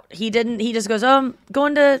walked out. He didn't. He just goes, I'm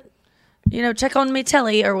going to, check on me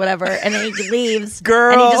telly or whatever, and then he leaves.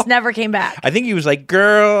 Girl. And he just never came back. I think he was like,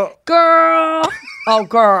 girl. Oh,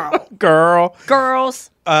 girl. Girls.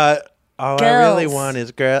 All I really Girls. want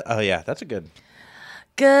is girl. Oh yeah, that's a good.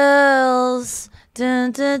 Girls.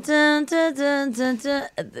 Dun, dun, dun, dun, dun, dun, dun.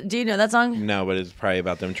 Do you know that song? No, but it's probably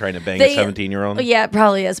about them trying to bang a 17-year-old. Yeah, it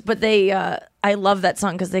probably is. But I love that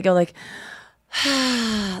song because they go like,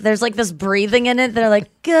 there's like this breathing in it. They're like,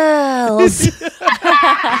 girls.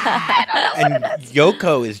 And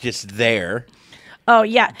Yoko is just there. Oh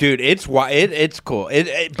yeah, dude, it's cool.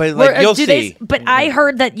 But like you'll see. But I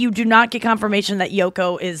heard that you do not get confirmation that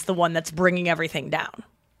Yoko is the one that's bringing everything down.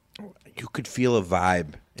 You could feel a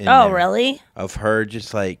vibe. Oh, really? Of her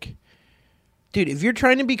just like, dude, if you're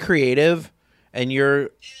trying to be creative and you're.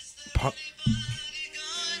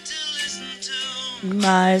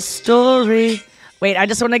 My story. Wait, I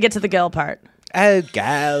just want to get to the girl part. Oh,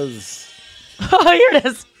 gals. Oh, here it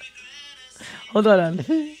is. Hold on.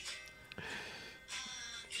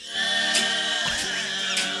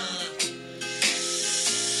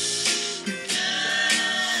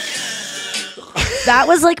 That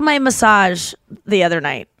was like my massage the other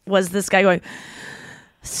night. Was this guy going?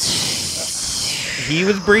 He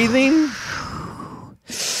was breathing.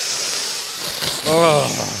 Oh.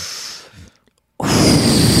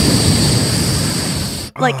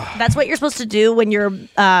 Like that's what you're supposed to do when you're.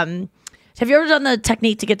 Have you ever done the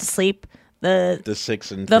technique to get to sleep? The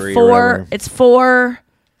 6 and the 3. four. Or whatever. It's 4,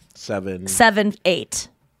 7, 7, 8.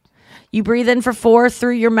 You breathe in for 4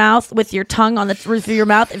 through your mouth with your tongue on the roof of your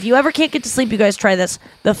mouth. If you ever can't get to sleep, you guys try this.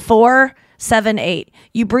 The 4, 7, 8.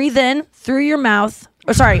 You breathe in through your mouth.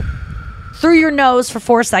 Through your nose for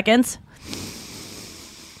 4 seconds.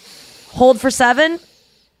 Hold for 7.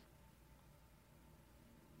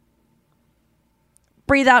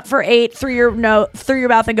 Breathe out for 8 through your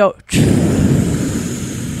mouth and go.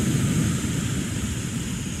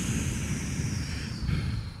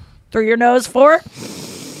 Through your nose 4.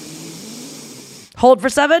 Hold for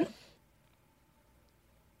 7.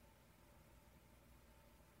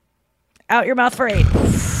 Out your mouth for 8.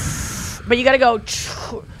 But you got to go.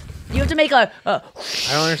 You have to make a. I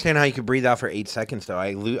don't understand how you could breathe out for 8 seconds though.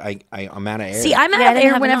 I'm out of air. See, I'm out of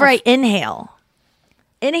air whenever I inhale.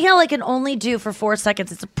 Inhale, I can only do for 4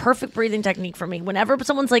 seconds. It's a perfect breathing technique for me. Whenever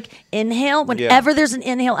someone's like, inhale, whenever there's an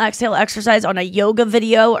inhale, exhale exercise on a yoga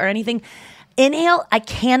video or anything, inhale, I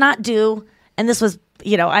cannot do. And this was,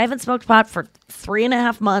 I haven't smoked pot for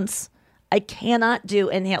 3.5 months. I cannot do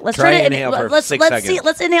inhale. Let's try to inhale for 6 seconds. See.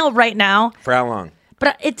 Let's inhale right now. For how long?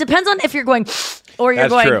 But it depends on if you're going or you're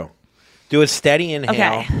That's going. true. Do a steady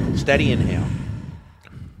inhale. Okay. Steady inhale.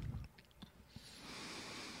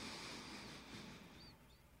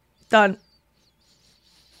 Done.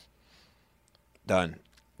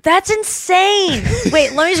 That's insane.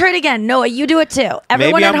 Wait, let me try it again. Noah, you do it too.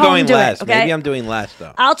 Everyone Maybe at I'm home going do less. it. Okay. Maybe I'm doing less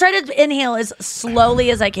though. I'll try to inhale as slowly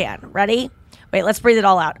as I can. Ready? Wait, let's breathe it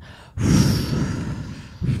all out.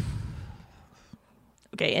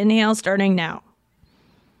 Okay, inhale starting now.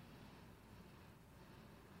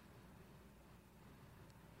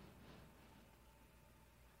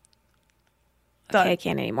 Okay, I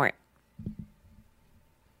can't anymore.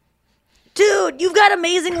 Dude, you've got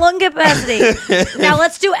amazing lung capacity. Now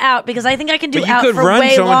let's do out because I think I can do But you out could for run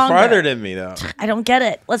way so much longer. farther than me though. I don't get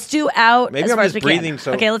it. Let's do out Maybe as I'm far just as we breathing can.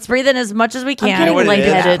 so- Okay, let's breathe in as much as we can. You know what it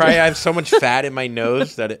is? Probably I have so much fat in my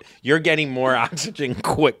nose that you're getting more oxygen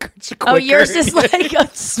quicker. Oh, yours is like a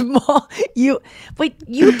small. Do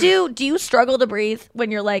you struggle to breathe when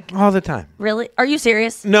you're like all the time? Really? Are you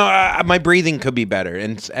serious? No, my breathing could be better.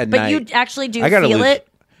 And at But night, you actually do I gotta feel lose- it?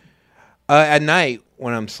 At night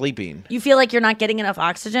when I'm sleeping. You feel like you're not getting enough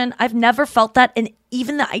oxygen? I've never felt that, and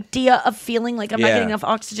even the idea of feeling like I'm not Yeah. getting enough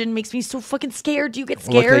oxygen makes me so fucking scared. Do you get I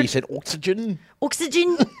like how scared? you said oxygen.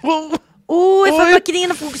 Oxygen? Oh, if I'm not getting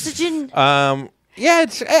enough oxygen. Yeah,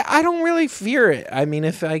 I don't really fear it. I mean,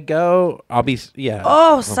 if I go, I'll be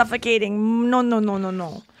Oh, suffocating.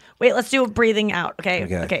 No. Wait, let's do a breathing out. Okay.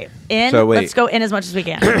 Okay. In. So wait. Let's go in as much as we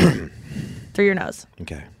can. Through your nose.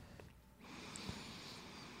 Okay.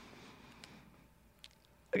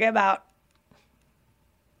 Okay, I'm out.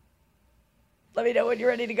 Let me know when you're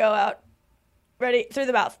ready to go out. Ready? Through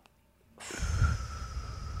the mouth.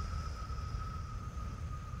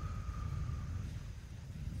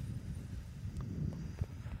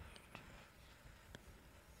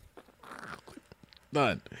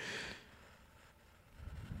 Done.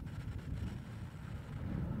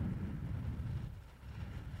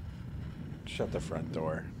 Shut the front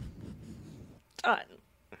door. Done.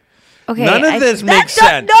 Okay. None of this makes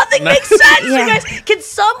sense. Nothing makes sense, you guys. Can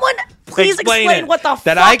someone please Explain explain it. what the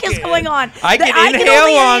That fuck I is can- going on? I That can inhale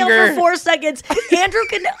only longer. Inhale for 4 seconds. Andrew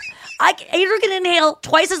can inhale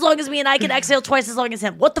twice as long as me, and I can exhale twice as long as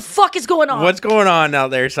him. What the fuck is going on? What's going on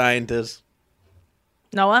out there, scientists?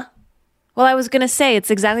 Noah? Well, I was going to say,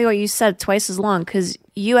 it's exactly what you said, twice as long, because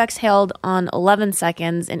you exhaled on 11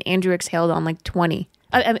 seconds and Andrew exhaled on like 20.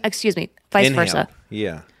 Excuse me, vice Inhale. versa.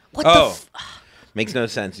 Yeah. What makes no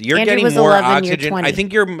sense. You're Andrew getting was more 11, you're oxygen. 20. I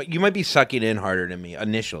think you might be sucking in harder than me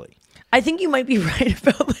initially. I think you might be right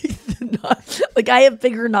about like I have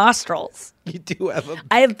bigger nostrils. You do have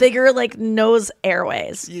I have bigger like nose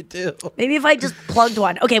airways. You do. Maybe if I just plugged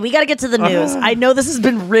one. Okay, we got to get to the news. I know this has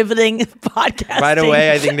been riveting podcasting. By the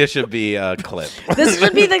way, I think this should be a clip This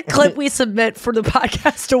should be the clip we submit for the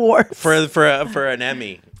podcast awards. for an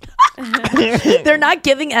Emmy. They're not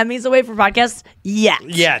giving Emmys away for podcasts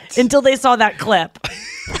yet. Until they saw that clip.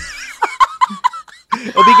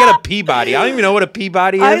 Or we get a Peabody. I don't even know what a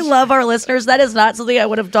Peabody is. I love our listeners. That is not something I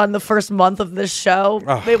would have done the first month of this show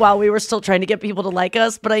while we were still trying to get people to like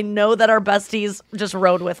us. But I know that our besties just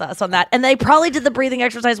rode with us on that. And they probably did the breathing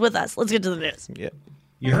exercise with us. Let's get to the news. Yeah.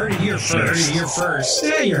 You heard it here first.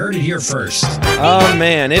 Yeah, you heard it here first. Oh,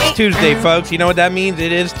 man. It's Tuesday, folks. You know what that means?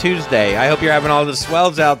 It is Tuesday. I hope you're having all the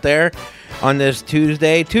swells out there on this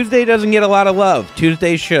Tuesday. Tuesday doesn't get a lot of love.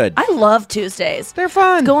 Tuesday should. I love Tuesdays. They're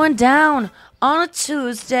fun. Going down on a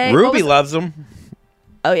Tuesday. Ruby loves them.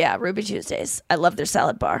 Oh, yeah. Ruby Tuesdays. I love their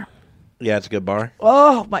salad bar. Yeah, it's a good bar.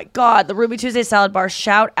 Oh, my God. The Ruby Tuesday salad bar.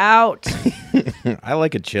 Shout out. I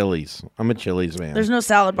like a Chili's. I'm a Chili's man. There's no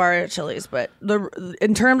salad bar at Chili's, but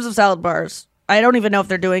in terms of salad bars, I don't even know if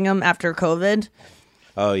they're doing them after COVID.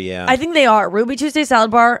 Oh, yeah. I think they are. Ruby Tuesday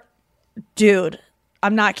salad bar, dude,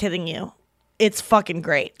 I'm not kidding you. It's fucking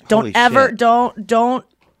great. Holy shit. Don't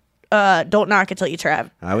knock it till you try.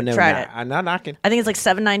 I would never. tried it. I'm not knocking. I think it's like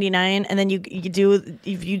 $7.99, and then you do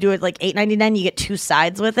if you do it like $8.99, you get 2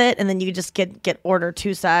 sides with it, and then you just get order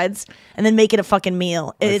 2 sides, and then make it a fucking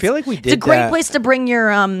meal. I feel like we It's a did great that. place to bring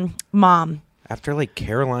your mom. After like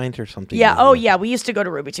Caroline's or something. Yeah. Oh, yeah. We used to go to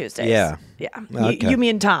Ruby Tuesdays. Yeah. Yeah. Okay. You, me,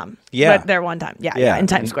 and Tom. Yeah. Went there one time. Yeah. In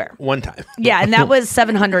Times Square. One time. Yeah, and that was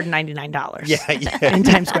 $799. Yeah. In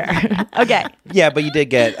Times Square. Okay. Yeah, but you did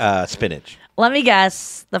get spinach. Let me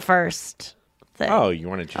guess the first thing. Oh, you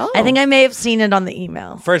want to choose? I think I may have seen it on the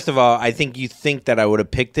email. First of all, I think you think that I would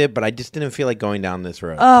have picked it, but I just didn't feel like going down this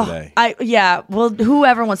road today. Well,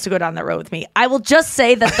 whoever wants to go down that road with me. I will just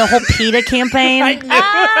say that the whole PETA campaign.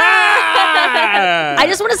 I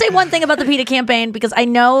just want to say one thing about the PETA campaign, because I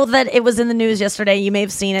know that it was in the news yesterday. You may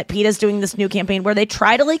have seen it. PETA's doing this new campaign where they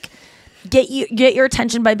try to like get your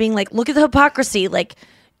attention by being like, look at the hypocrisy. Like,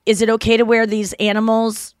 is it okay to wear these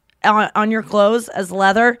animals on your clothes as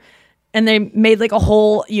leather? And they made like a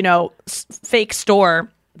whole, fake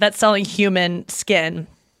store that's selling human skin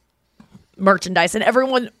merchandise, and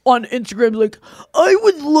everyone on Instagram is like, I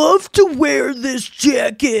would love to wear this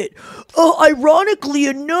jacket. Ironically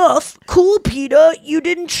enough, cool PETA, you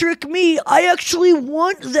didn't trick me. I actually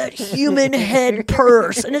want that human head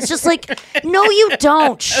purse. And it's just like, no, you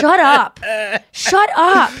don't. Shut up. Shut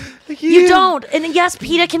up. You don't. And yes,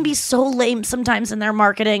 PETA can be so lame sometimes in their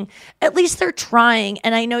marketing. At least they're trying.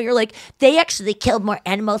 And I know you're like, they actually killed more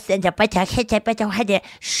animals than the.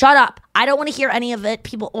 Shut up. I don't want to hear any of it.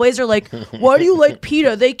 People always are like, why do you like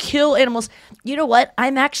PETA? They kill animals. You know what?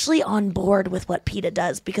 I'm actually on board with what PETA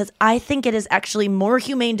does, because I think it is actually more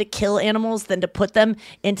humane to kill animals than to put them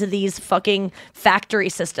into these fucking factory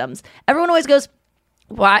systems. Everyone always goes,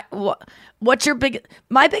 why? What's your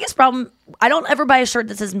my biggest problem? I don't ever buy a shirt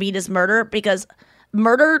that says meat is murder, because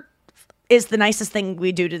murder is the nicest thing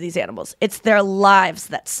we do to these animals. It's their lives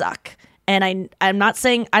that suck. And I'm not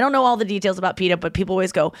saying, I don't know all the details about PETA, but people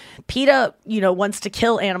always go, PETA, wants to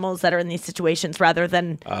kill animals that are in these situations rather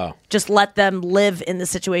than just let them live in the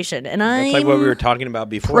situation. And That's like what we were talking about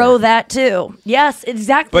before. Pro that too. Yes,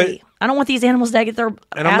 exactly. I don't want these animals to get their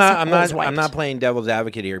I'm not playing devil's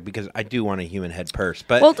advocate here because I do want a human head purse.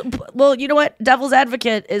 But well, you know what? Devil's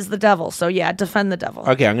advocate is the devil. So yeah, defend the devil.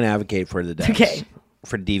 Okay, I'm going to advocate for the devil. Okay.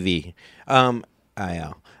 For DV.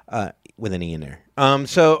 With an E in there. I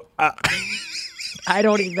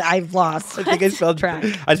don't even. I've lost. I think I spelled track.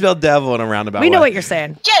 I spelled devil in a roundabout We know way. what you're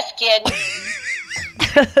saying. Just kidding.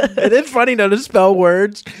 It is funny though to spell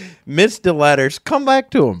words, miss the letters, come back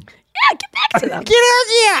to them. Yeah, get back to them. Get out,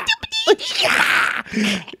 yeah.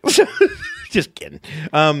 Just kidding.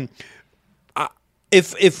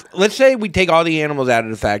 If let's say we take all the animals out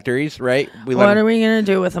of the factories, right? What are we gonna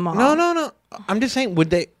do with them all? No. I'm just saying,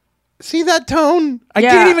 would they? See that tone? I Yeah.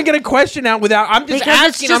 can't even get a question out without. I'm just Because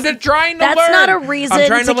it's asking. I'm just trying to learn. That's not a reason I'm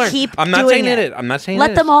trying to learn. keep I'm not doing saying it. I'm not saying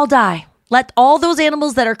Let them all die. Let all those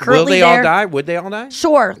animals that are currently Will they there. all die? Would they all die?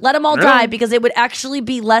 Sure, let them all No. die because it would actually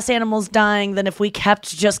be less animals dying than if we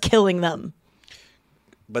kept just killing them.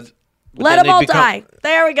 But Let them all die.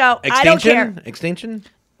 There we go. I don't care. Extinction?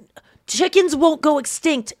 Chickens won't go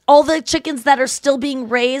extinct. All the chickens that are still being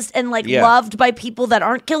raised and Yeah. loved by people that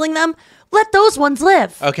aren't killing them, let those ones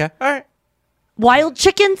live. Okay. All right. Wild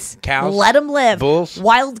chickens, Cows, let them live. bulls.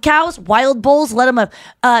 Wild cows, wild bulls, let them live.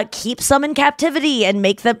 Keep some in captivity and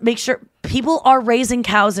make sure people are raising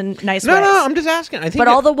cows in nice ways. No, I'm just asking. I think But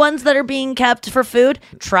all the ones that are being kept for food,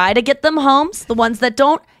 try to get them homes. The ones that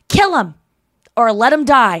don't, kill them or let them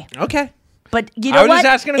die. Okay. But you I know was what?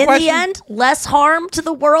 just asking a In question. the end, less harm to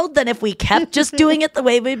the world than if we kept just doing it the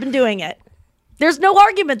way we've been doing it. There's no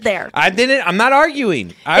argument there. I'm not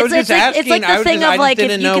arguing. I was just asking. It's like the thing of like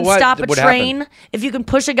if you can stop a train, if you can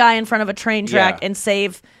push a guy in front of a train track and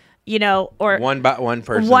save, or one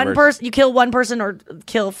person. One person, you kill one person or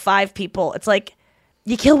kill 5 people. It's like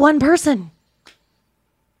you kill one person.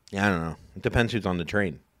 Yeah, I don't know. It depends who's on the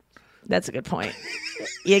train. That's a good point.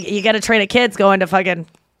 you got to train a kids going to fucking,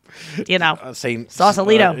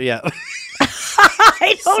 Sausalito. Yeah.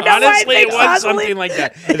 I don't know. Honestly, why it was something like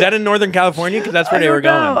that. Is that in Northern California? Because that's where they were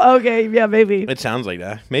going. Okay, yeah, maybe. It sounds like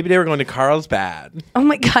that. Maybe they were going to Carlsbad. Oh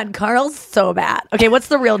my God, Carl's so bad. Okay, what's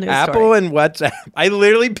the real news Apple story? and WhatsApp. I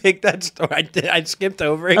literally picked that story. I skipped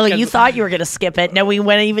over it. Oh, you thought you were going to skip it. No, we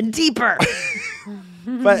went even deeper.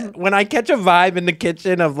 But when I catch a vibe in the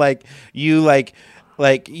kitchen of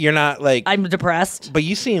you're not like I'm depressed. But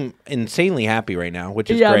you seem insanely happy right now, which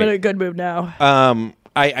is yeah, great. I'm in a good mood now.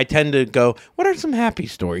 I tend to go, what are some happy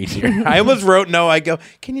stories here? I almost wrote no. I go,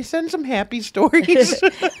 can you send some happy stories?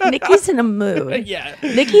 Nikki's in a mood. Yeah.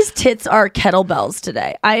 Nikki's tits are kettlebells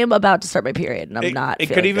today. I am about to start my period and I'm not It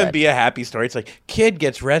feeling could even good. be a happy story. It's like, kid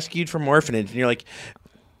gets rescued from orphanage. And you're like,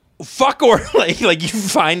 fuck, or like you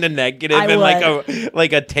find a negative I and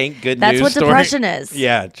like a tank good That's news what story. depression is.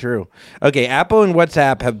 Yeah, true. Okay, Apple and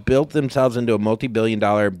WhatsApp have built themselves into a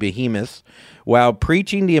multi-billion-dollar behemoth while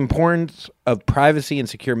preaching the importance of privacy and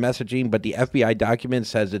secure messaging, but the FBI document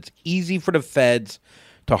says it's easy for the feds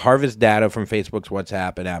to harvest data from Facebook's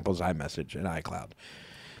WhatsApp and Apple's iMessage and iCloud.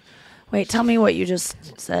 Wait, tell me what you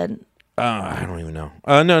just said. I don't even know.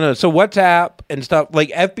 No. So WhatsApp and stuff like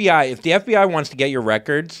FBI. If the FBI wants to get your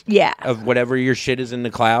records, of whatever your shit is in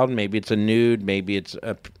the cloud, maybe it's a nude, maybe it's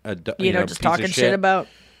a just piece talking of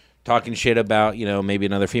shit about maybe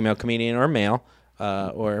another female comedian or male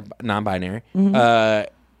or non-binary. Mhm.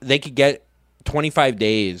 They could get 25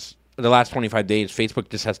 days. The last 25 days, Facebook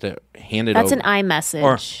just has to hand it That's over. an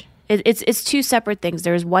iMessage. It's two separate things.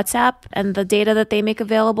 There's WhatsApp and the data that they make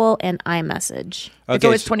available, and iMessage. It's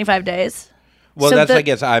always 25 days. Well, So that's the- I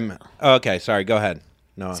guess I'm okay. Sorry, go ahead.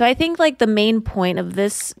 No. So I think like the main point of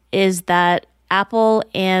this is that Apple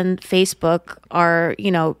and Facebook are,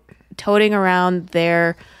 toting around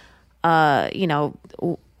their,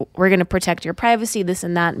 we're going to protect your privacy, this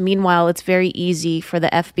and that. Meanwhile, it's very easy for the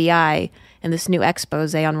FBI in this new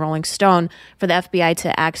expose on Rolling Stone for the FBI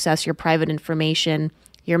to access your private information,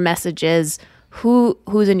 your messages,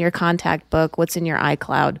 who's in your contact book, what's in your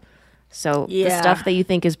iCloud. So the stuff that you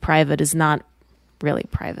think is private is not really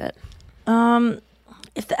private.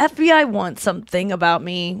 If the FBI wants something about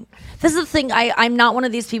me, this is the thing. I'm not one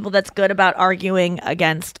of these people that's good about arguing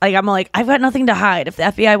against. Like, I'm like, I've got nothing to hide. If the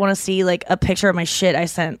FBI want to see like a picture of my shit I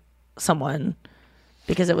sent someone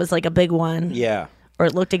because it was like a big one. Yeah. Or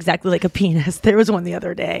it looked exactly like a penis. There was one the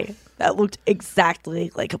other day that looked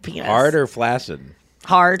exactly like a penis. Hard or flaccid?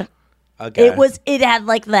 Hard. Okay. It had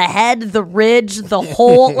like the head, the ridge, the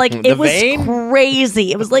whole, like it was vein?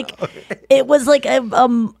 crazy. It was like, it was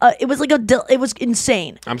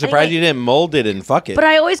insane. I'm surprised you didn't mold it and fuck it. But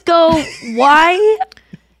I always go,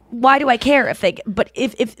 why do I care if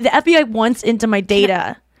if the FBI wants into my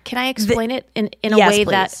data? Can I explain it in a Yes, way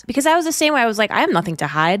please. that, because I was the same way. I was like, I have nothing to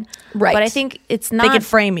hide. Right. But I think it's not. They could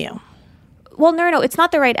frame you. Well, no, it's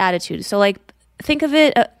not the right attitude. So like, think of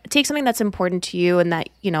it, take something that's important to you and that,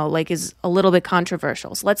 like is a little bit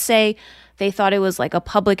controversial. So let's say they thought it was like a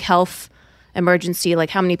public health emergency, like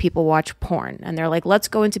how many people watch porn. And they're like, let's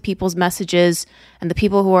go into people's messages, and the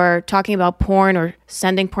people who are talking about porn or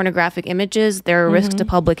sending pornographic images, they're a risk to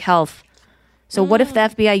public health. So what if the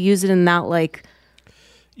FBI used it in that like...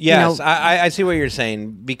 Yes, I see what you're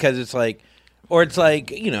saying, because it's like, or it's like,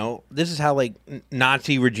 this is how like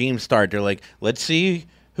Nazi regimes start. They're like, let's see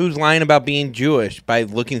who's lying about being Jewish by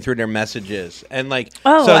looking through their messages. And like,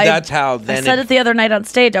 that's how then... I said it the other night on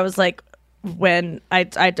stage. I was like, when I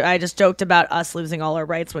just joked about us losing all our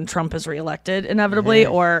rights when Trump is reelected inevitably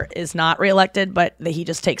or is not reelected, but he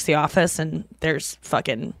just takes the office and there's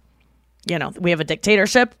fucking, we have a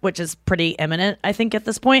dictatorship, which is pretty imminent, I think, at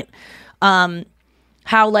this point.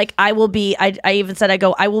 How like I will be, I even said,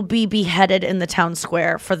 I will be beheaded in the town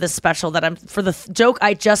square for this special for the joke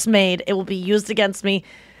I just made. It will be used against me.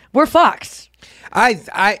 We're fucked.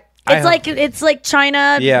 It's like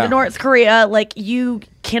China, North Korea. Like you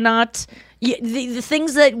cannot, the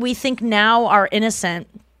things that we think now are innocent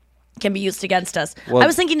can be used against us. Well, I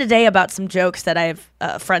was thinking today about some jokes that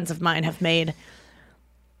friends of mine have made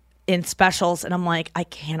in specials, and I'm like, I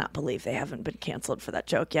cannot believe they haven't been canceled for that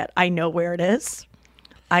joke yet. I know where it is.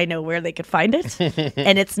 I know where they could find it.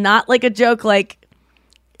 And it's not like a joke, like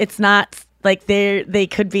it's not like they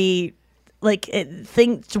could be like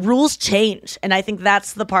rules change. And I think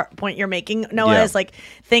that's the point you're making, Noah, is like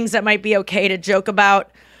things that might be okay to joke about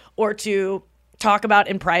or to talk about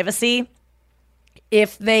in privacy.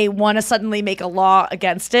 If they want to suddenly make a law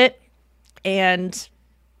against it and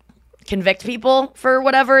convict people for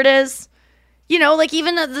whatever it is, like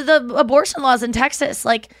even the abortion laws in Texas,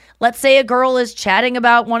 like let's say a girl is chatting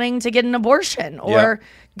about wanting to get an abortion or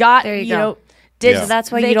got, there you go. So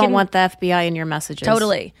that's why you don't want the FBI in your messages.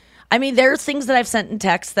 Totally. I mean, there are things that I've sent in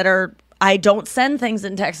text I don't send things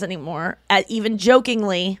in text anymore, even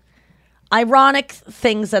jokingly, ironic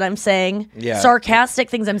things that I'm saying, sarcastic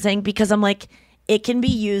things I'm saying, because I'm like, it can be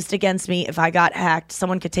used against me if I got hacked.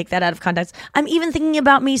 Someone could take that out of context. I'm even thinking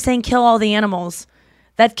about me saying kill all the animals.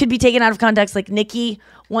 That could be taken out of context. Like Nikki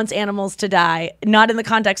wants animals to die, not in the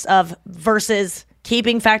context of versus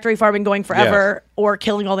keeping factory farming going forever or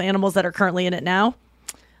killing all the animals that are currently in it now.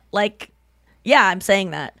 Like, yeah, I'm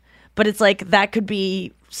saying that. But it's like that could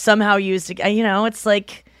be somehow used, it's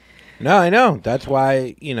like... No, I know. That's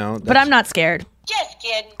why, But I'm not scared. Just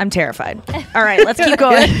kidding. I'm terrified. All right, let's keep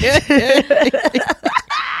going.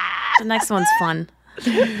 The next one's fun.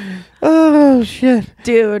 Oh shit,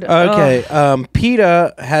 dude. Okay,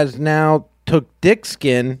 PETA has now took dick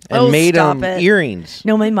skin and made them earrings.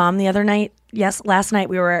 No, my mom the other night. Last night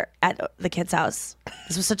we were at the kid's house.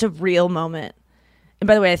 This was such a real moment. And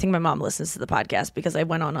by the way, I think my mom listens to the podcast because I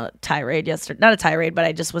went on a tirade yesterday. Not a tirade, but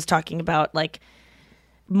I just was talking about like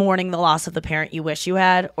mourning the loss of the parent you wish you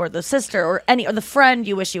had, or the sister, or the friend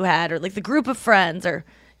you wish you had, or like the group of friends, or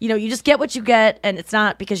you just get what you get, and it's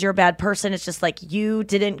not because you're a bad person. It's just like you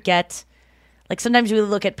didn't get. Like sometimes we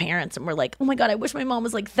look at parents and we're like, oh my God, I wish my mom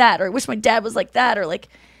was like that, or I wish my dad was like that, or like,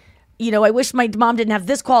 I wish my mom didn't have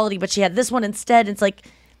this quality, but she had this one instead. It's like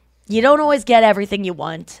you don't always get everything you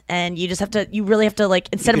want, and you just have to. You really have to like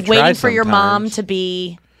instead of waiting for your mom to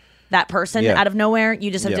be that person out of nowhere, you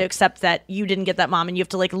just have to accept that you didn't get that mom, and you have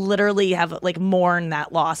to like literally have like mourn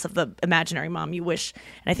that loss of the imaginary mom you wish.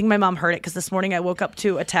 And I think my mom heard it because this morning I woke up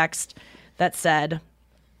to a text that said,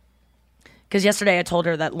 because yesterday I told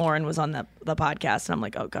her that Lauren was on the podcast, and I'm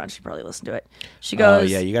like, oh God, she probably listened to it. She goes, oh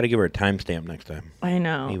yeah, you got to give her a timestamp next time. I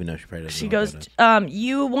know, even though she probably doesn't. She goes,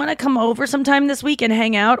 you want to come over sometime this week and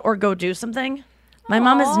hang out or go do something? My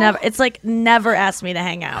mom has never asked me to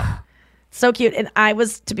hang out. So cute. And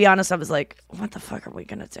to be honest, I was like, what the fuck are we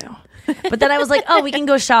going to do? But then I was like, oh, we can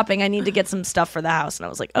go shopping. I need to get some stuff for the house. And I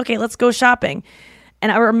was like, okay, let's go shopping. And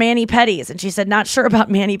our mani-pedis. And she said, not sure about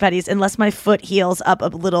mani-pedis unless my foot heals up a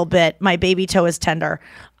little bit. My baby toe is tender.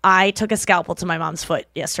 I took a scalpel to my mom's foot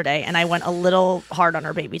yesterday, and I went a little hard on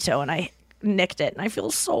her baby toe, and I nicked it. And I feel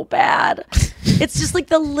so bad. It's just like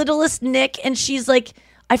the littlest Nick. And she's like,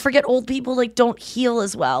 I forget old people like don't heal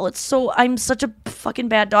as well. I'm such a fucking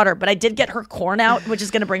bad daughter, but I did get her corn out, which is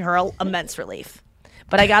going to bring her immense relief.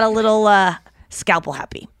 But I got a little scalpel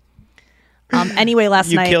happy. Anyway,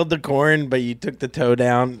 last night you killed the corn, but you took the toe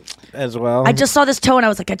down as well. I just saw this toe and I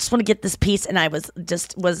was like, I just want to get this piece, and I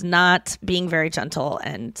was not being very gentle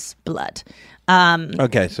and blood.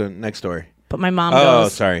 Okay, so next story. But my mom Oh,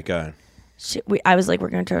 goes, sorry, go ahead. I was like, we're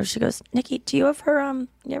going to turn. She goes, Nikki, do you ever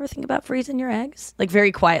think about freezing your eggs? Like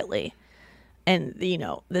very quietly. And,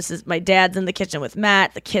 this is my dad's in the kitchen with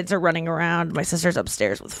Matt. The kids are running around. My sister's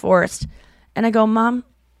upstairs with Forrest. And I go, Mom,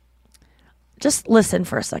 just listen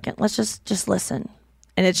for a second. Let's just listen.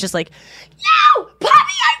 And it's just like, no, Poppy,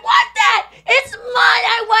 I want that. It's mine.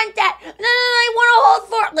 I want that. No, I want to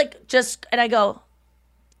hold for it. And I go,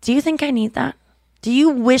 do you think I need that? Do you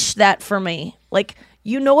wish that for me? Like,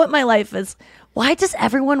 you know what my life is. Why does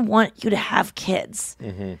everyone want you to have kids?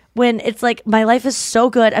 Mm-hmm. When it's like, my life is so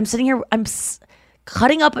good. I'm sitting here, I'm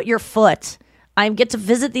cutting up at your foot. I get to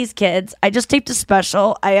visit these kids. I just taped a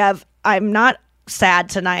special. I'm not sad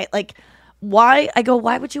tonight. Like, why? I go,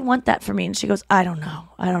 why would you want that for me? And she goes, I don't know.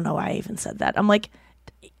 I don't know why I even said that. I'm like,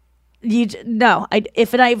 no.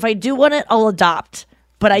 If I do want it, I'll adopt.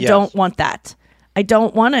 But I don't want that. I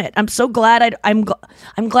don't want it. I'm so glad. I'm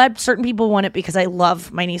glad certain people want it because I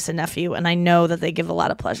love my niece and nephew, and I know that they give a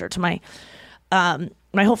lot of pleasure to my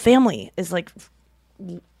whole family. Is like,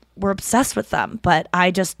 we're obsessed with them, but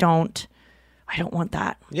I just don't. I don't want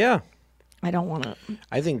that. Yeah, I don't want it.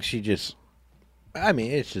 I think she just. I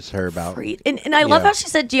mean, it's just her about. And I love how she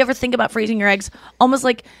said, "Do you ever think about freezing your eggs?" Almost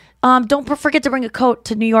like, don't forget to bring a coat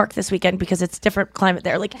to New York this weekend because it's different climate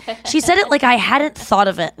there. Like she said it like I hadn't thought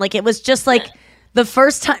of it. Like it was just like. The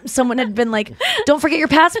first time someone had been like, don't forget your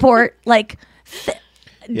passport. Like,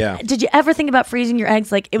 did you ever think about freezing your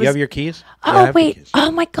eggs? Like, it was. You have your keys? Oh, wait. Keys.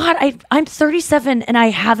 Oh, my God. I'm 37 and I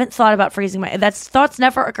haven't thought about freezing my. Thoughts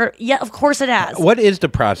never occur. Yeah, of course it has. What is the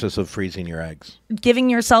process of freezing your eggs? Giving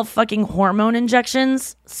yourself fucking hormone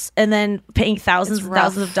injections and then paying thousands and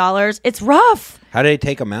thousands of dollars. It's rough. How do they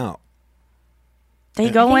take them out? They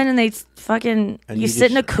go in and they fucking. You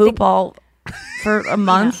sit in a coop all for a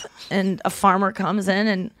month. And a farmer comes in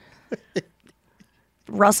and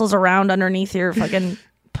rustles around underneath your fucking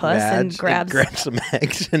puss and grabs some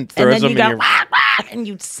eggs and throws them in your... and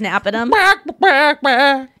you snap at them.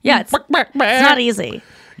 Yeah, it's not easy.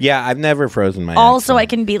 Yeah, I've never frozen my eggs. Also, I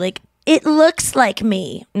can be like, it looks like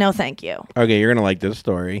me. No, thank you. Okay, you're going to like this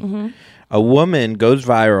story. Mm-hmm. A woman goes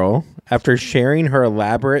viral after sharing her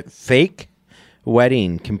elaborate fake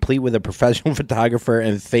wedding, complete with a professional photographer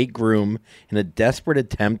and fake groom, in a desperate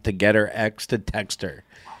attempt to get her ex to text her.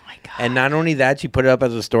 Oh my God. And not only that, she put it up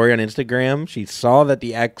as a story on Instagram. She saw that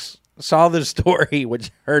the ex saw the story, which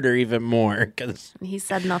hurt her even more because he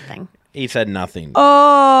said nothing. He said nothing.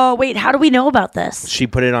 Oh, wait, how do we know about this? She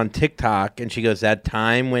put it on TikTok and she goes, that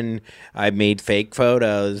time when I made fake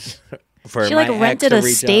photos for she my rented a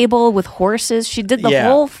stable with horses. She did the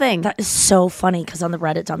whole thing. That is so funny because on the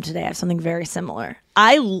Reddit dump today, I have something very similar.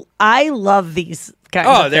 I love these kinds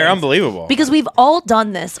of they're things unbelievable. because we've all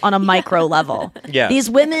done this on a micro level. Yeah. These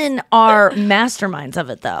women are masterminds of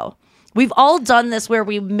it, though. We've all done this where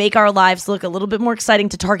we make our lives look a little bit more exciting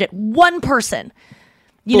to target one person.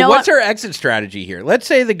 You know what's her exit strategy here? Let's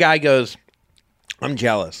say the guy goes, I'm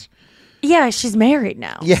jealous. Yeah, she's married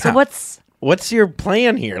now. Yeah. So what's your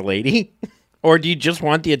plan here, lady? Or do you just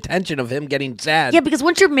want the attention of him getting sad? Yeah, because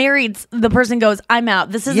once you're married, the person goes, I'm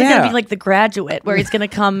out. This isn't going to be like The Graduate where he's going to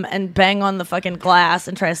come and bang on the fucking glass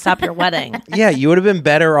and try to stop your wedding. Yeah, you would have been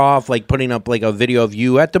better off like putting up like a video of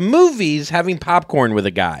you at the movies having popcorn with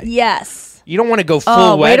a guy. Yes. You don't want to go full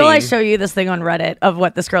wedding. Wait till I wedding. show you this thing on Reddit of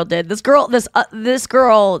what this girl did. This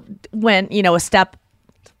girl went, a step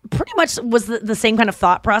pretty much was the same kind of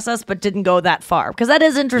thought process, but didn't go that far. Because that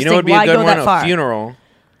is interesting. It'd be Why a good go one, that far? A funeral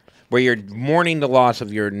where you're mourning the loss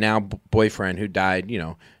of your now boyfriend who died,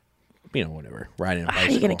 whatever, riding a bicycle. How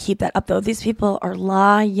are you going to keep that up, though? These people are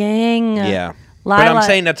lying. Yeah. But I'm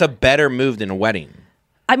saying that's a better move than a wedding.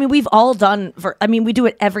 I mean, we've all done, we do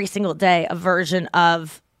it every single day, a version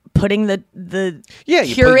of putting the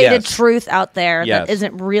curated truth out there that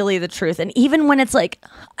isn't really the truth. And even when it's like,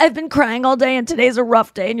 I've been crying all day and today's a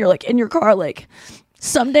rough day, and you're like in your car, like,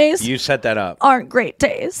 some days you set that up aren't great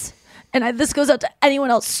days. And this goes out to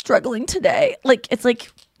anyone else struggling today. Like, it's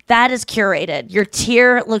like, that is curated. Your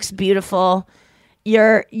tear looks beautiful.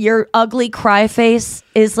 Your ugly cry face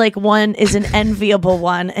is an enviable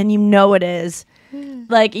one, and you know it is.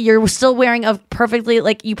 Like, you're still wearing a perfectly,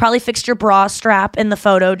 like, you probably fixed your bra strap in the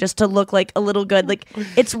photo just to look like a little good. Like,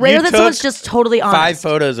 it's rare that someone's just totally honest. 5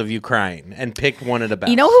 photos of you crying and picked one of the best.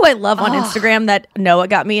 You know who I love on Instagram that Noah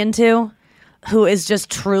got me into? Who is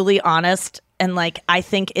just truly honest and, like, I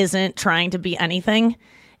think isn't trying to be anything,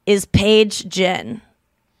 is Paige Jen.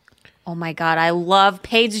 Oh my God, I love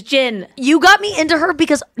Paige Jin. You got me into her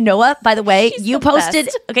because Noah, by the way, She's you the posted.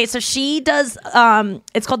 best. Okay, so she does.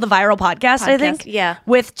 It's called the Viral Podcast, I think. Yeah.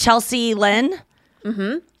 With Chelsea Lynn.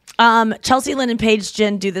 Mm-hmm. Chelsea Lynn and Paige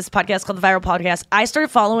Jin do this podcast called the Viral Podcast. I started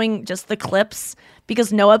following just the clips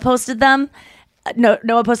because Noah posted them.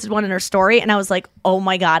 Noah posted one in her story, and I was like, "Oh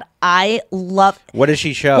my God, I love." What does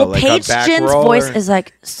she show? Well, Like Paige a back Jin's roll voice or- is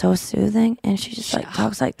like so soothing, and she just like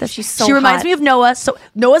talks like this. She's so She reminds hot. me of Noah. So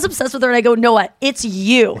Noah's obsessed with her, and I go, Noah, it's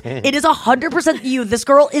you. It is 100% you. This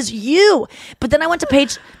girl is you. But then I went to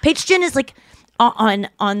Paige. Paige Jin is like on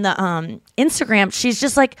the Instagram. She's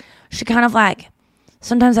just like she kind of like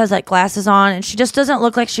sometimes has like glasses on, and she just doesn't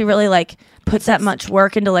look like she really like puts that much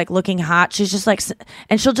work into like looking hot. She's just like,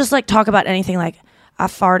 and she'll just like talk about anything like. I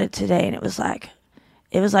farted today and it was like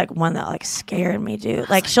one that like scared me, dude.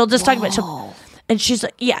 Like she'll just talk about and she's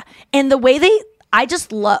like, yeah. And the way I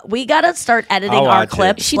just love, we gotta start editing our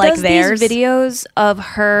clips. She like does theirs. these videos of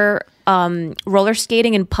her roller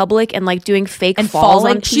skating in public and like doing fake and falls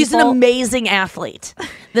falling. on people. She's an amazing athlete.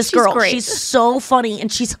 This She's girl, great. she's so funny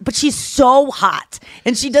and she's so hot.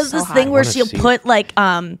 And she does So this hot. thing I where wanna she'll see put like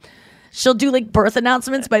she'll do like birth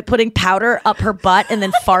announcements by putting powder up her butt and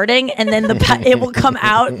then farting, and then it will come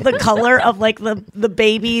out the color of like the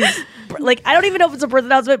baby's. Like I don't even know if it's a birth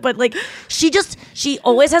announcement, but like she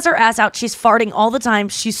always has her ass out. She's farting all the time.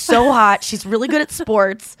 She's so hot. She's really good at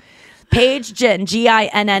sports. Paige Jin, Ginn,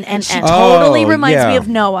 and she totally reminds me of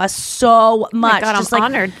Noah so much. God, Just I'm like,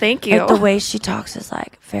 honored. Thank you. Like the way she talks is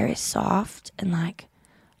like very soft and like,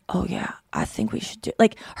 oh yeah, I think we should do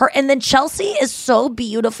like her. And then Chelsea is so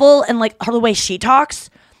beautiful, and like the way she talks,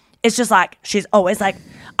 it's just like she's always like.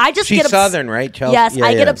 I just She's get Southern, right? Chelsea? Yes, Yeah,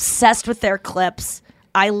 I get yeah. obsessed with their clips.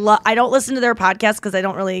 I don't listen to their podcast because I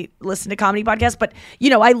don't really listen to comedy podcasts, but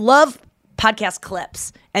I love podcast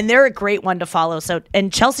clips, and they're a great one to follow. So,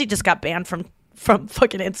 and Chelsea just got banned from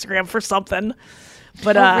fucking Instagram for something.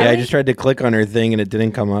 But I just tried to click on her thing and it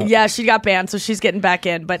didn't come up. yeah, she got banned, so she's getting back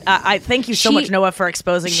in. But I thank you so much, Noah, for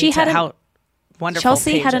exposing me to how wonderful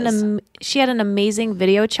Chelsea Paige had is. she had an amazing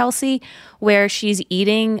video, Chelsea, where she's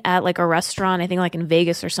eating at like a restaurant, I think like in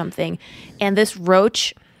Vegas or something, and this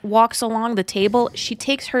roach walks along the table. She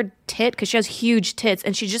takes her tit because she has huge tits,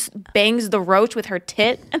 and she just bangs the roach with her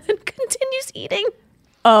tit and then continues eating.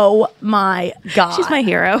 Oh my God, she's my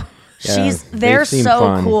hero. They're seem so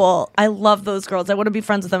fun. cool. I love those girls. I want to be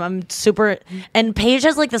friends with them. I'm super. And Paige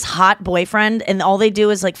has like this hot boyfriend, and all they do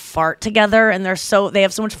is like fart together, and they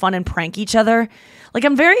have so much fun and prank each other. Like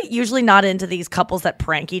I'm usually not into these couples that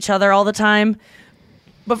prank each other all the time,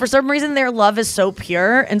 but for some reason their love is so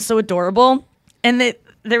pure and so adorable. And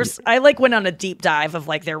I like went on a deep dive of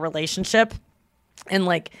like their relationship, and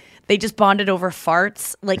like they just bonded over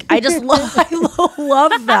farts. Like I just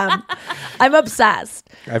love them. I'm obsessed.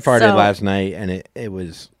 I farted last night and it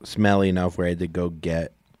was smelly enough where I had to go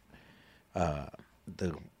get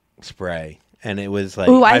the spray. And it was like,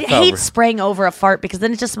 ooh, I hate spraying over a fart because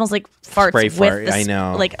then it just smells like farts Spray with fart, this, I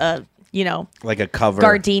know. like a like a cover.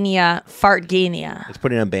 gardenia, fartgenia. It's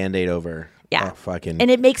putting a Band-Aid over. Yeah. Fucking.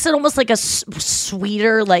 And it makes it almost like a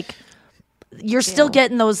sweeter, like you're still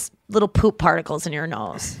getting those little poop particles in your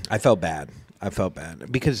nose. I felt bad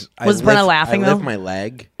because Was Brenna laughing, I though? lift my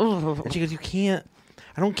leg, and she goes, "You can't.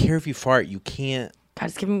 I don't care if you fart. You can't." God,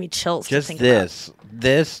 it's giving me chills. Just to think about.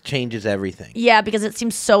 this changes everything. Yeah, because it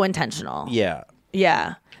seems so intentional. Yeah.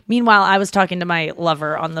 Yeah. Meanwhile, I was talking to my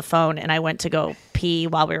lover on the phone, and I went to go pee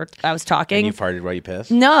while I was talking. And you farted while you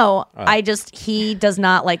pissed? No, Oh. he does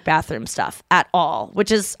not like bathroom stuff at all,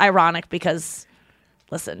 which is ironic because,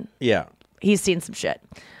 listen, Yeah. he's seen some shit.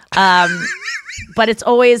 But it's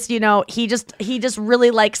always, he just really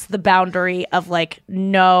likes the boundary of like,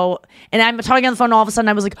 no. And I'm talking on the phone, and all of a sudden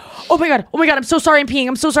I was like, oh my God, I'm so sorry I'm peeing.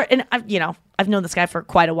 I'm so sorry. And I've known this guy for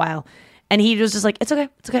quite a while. And he was just like, it's okay.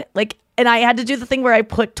 Like, and I had to do the thing where I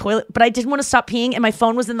put toilet, but I didn't want to stop peeing, and my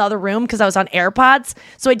phone was in the other room because I was on AirPods.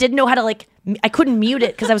 So I didn't know how to I couldn't mute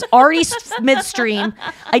it because I was already midstream.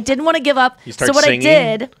 I didn't want to give up. You start So what singing?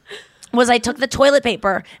 I did was I took the toilet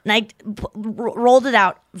paper and I rolled it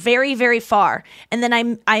out very, very far. And then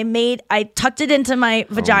I tucked it into my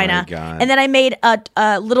vagina. God. And then I made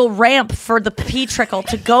a little ramp for the pee trickle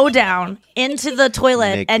to go down into the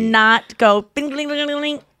toilet Nikki. and not go bing, bing, bing, bing,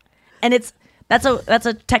 bing. And that's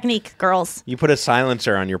a technique, girls. You put a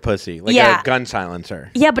silencer on your pussy, like Yeah. a gun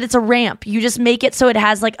silencer. Yeah, but it's a ramp. You just make it so it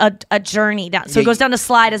has like a journey down. So it goes down a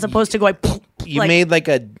slide as opposed to going. You made like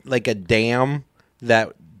a dam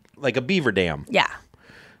like a beaver dam. Yeah.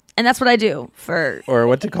 And that's what I do for. Or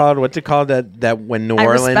what's it called? That when New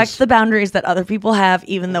Orleans. I respect the boundaries that other people have,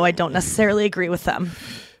 even though I don't necessarily agree with them.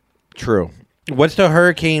 True. What's the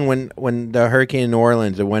hurricane when the hurricane in New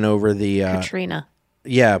Orleans it went over the Katrina.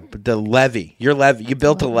 Yeah, the levee. Your levee. You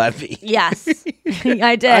built a levee. Yes,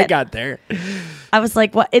 I did. I got there. I was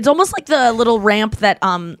like, what? It's almost like the little ramp that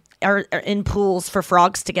are in pools for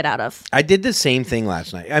frogs to get out of. I did the same thing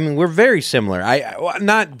last night. I mean, we're very similar.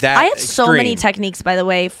 Not that. I have so many techniques, by the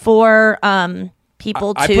way, for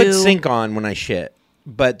people to. I put sink on when I shit,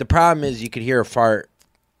 but the problem is you could hear a fart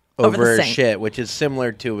over a shit, which is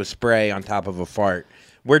similar to a spray on top of a fart.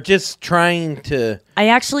 We're just trying to. I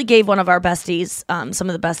actually gave one of our besties some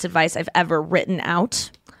of the best advice I've ever written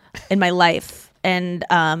out in my life. And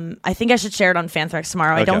I think I should share it on Fanthrex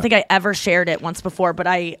tomorrow. Okay. I don't think I ever shared it once before, but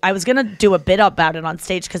I was going to do a bit about it on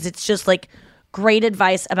stage because it's just like great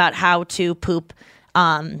advice about how to poop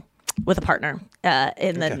with a partner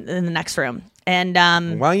in the next room. And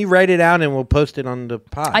why don't you write it out and we'll post it on the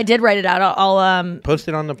pod? I did write it out. I'll post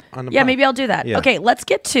it on the yeah, pod. maybe I'll do that. Yeah. Okay, let's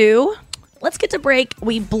get to break.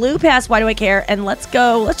 We blew past Why Do I Care? And let's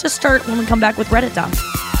just start when we come back with Reddit Dump.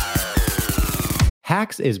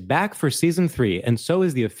 Hacks is back for season 3, and so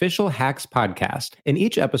is the official Hacks podcast. In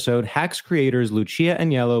each episode, Hacks creators Lucia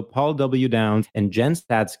Agnello, Paul W. Downs, and Jen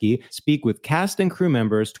Statsky speak with cast and crew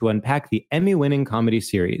members to unpack the Emmy-winning comedy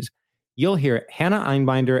series. You'll hear Hannah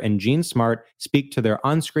Einbinder and Jean Smart speak to their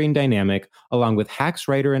on-screen dynamic, along with Hacks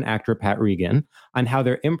writer and actor Pat Regan, on how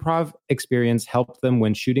their improv experience helped them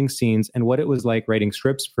when shooting scenes and what it was like writing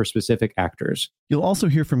scripts for specific actors. You'll also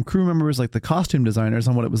hear from crew members like the costume designers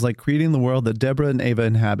on what it was like creating the world that Deborah and Ava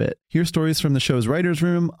inhabit. Hear stories from the show's writer's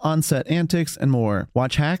room, on-set antics, and more.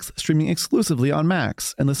 Watch Hacks streaming exclusively on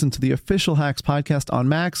Max, and listen to the official Hacks podcast on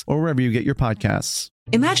Max or wherever you get your podcasts.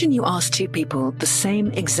 Imagine you ask two people the same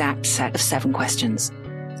exact set of 7 questions.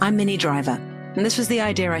 I'm Minnie Driver, and this was the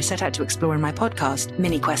idea I set out to explore in my podcast,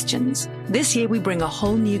 Mini Questions. This year, we bring a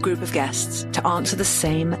whole new group of guests to answer the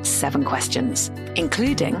same 7 questions,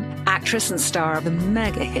 including actress and star of the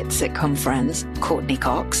mega hit sitcom Friends, Courtney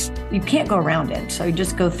Cox. You can't go around it, so you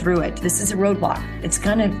just go through it. This is a roadblock. It's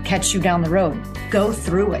gonna catch you down the road. Go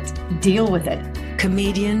through it. Deal with it.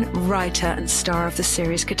 Comedian, writer, and star of the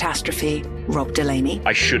series Catastrophe, Rob Delaney.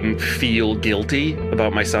 I shouldn't feel guilty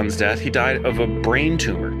about my son's death. He died of a brain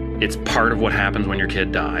tumor. It's part of what happens when your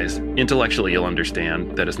kid dies. Intellectually, you'll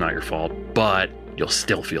understand that it's not your fault, but you'll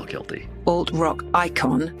still feel guilty. Alt-rock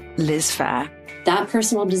icon, Liz Phair. That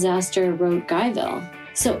personal disaster wrote Guyville.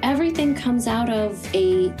 So everything comes out of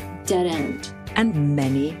a dead end. And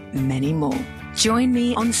many, many more. Join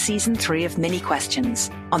me on season 3 of Mini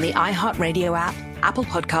Questions on the iHeartRadio app, Apple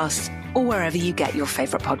Podcasts, or wherever you get your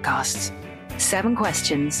favorite podcasts. 7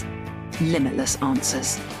 questions, limitless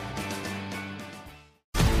answers.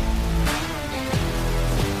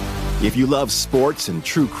 If you love sports and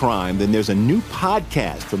true crime, then there's a new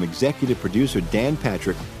podcast from executive producer Dan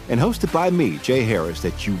Patrick and hosted by me, Jay Harris,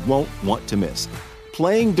 that you won't want to miss.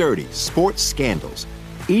 Playing Dirty: Sports Scandals.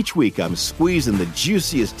 Each week, I'm squeezing the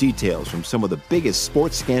juiciest details from some of the biggest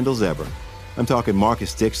sports scandals ever. I'm talking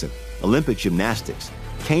Marcus Dixon, Olympic gymnastics,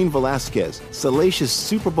 Cain Velasquez, salacious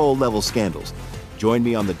Super Bowl-level scandals. Join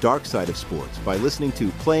me on the dark side of sports by listening to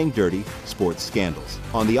Playing Dirty: Sports Scandals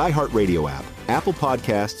on the iHeartRadio app, Apple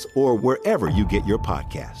Podcasts, or wherever you get your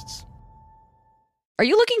podcasts. Are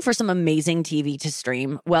you looking for some amazing TV to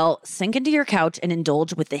stream? Well, sink into your couch and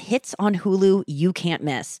indulge with the hits on Hulu you can't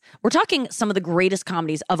miss. We're talking some of the greatest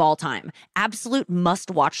comedies of all time. Absolute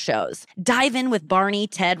must-watch shows. Dive in with Barney,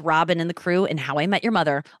 Ted, Robin, and the crew in How I Met Your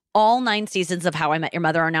Mother. All 9 seasons of How I Met Your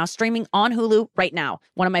Mother are now streaming on Hulu right now.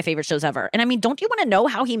 One of my favorite shows ever. And I mean, don't you want to know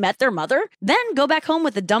how he met their mother? Then go back home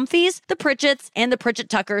with the Dumfies, the Pritchetts, and the Pritchett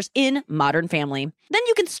Tuckers in Modern Family. Then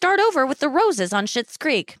you can start over with the Roses on Schitt's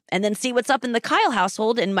Creek. And then see what's up in the Kyle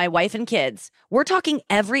household in My Wife and Kids. We're talking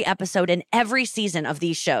every episode and every season of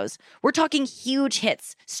these shows. We're talking huge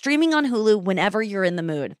hits, streaming on Hulu whenever you're in the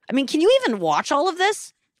mood. I mean, can you even watch all of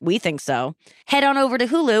this? We think so. Head on over to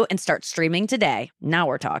Hulu and start streaming today. Now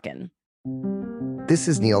we're talking. This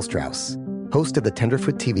is Neil Strauss, host of the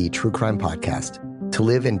Tenderfoot TV true crime podcast, To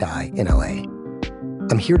Live and Die in LA.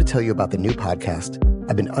 I'm here to tell you about the new podcast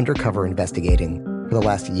I've been undercover investigating for the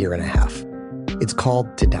last year and a half. It's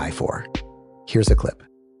called To Die For. Here's a clip.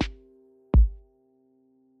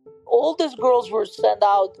 All these girls were sent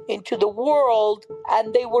out into the world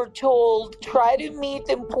and they were told, try to meet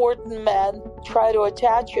important men, try to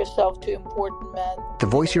attach yourself to important men. The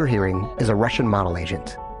voice you're hearing is a Russian model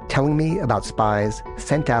agent telling me about spies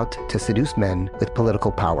sent out to seduce men with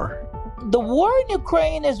political power. The war in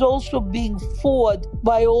Ukraine is also being fought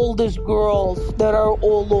by all these girls that are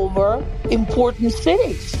all over important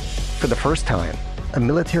cities. For the first time, a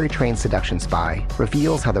military-trained seduction spy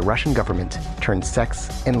reveals how the Russian government turned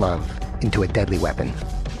sex and love into a deadly weapon.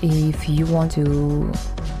 If you want to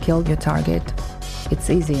kill your target, it's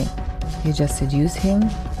easy. You just seduce him,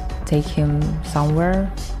 take him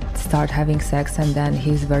somewhere, start having sex, and then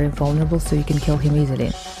he's very vulnerable, so you can kill him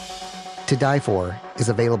easily. To Die For is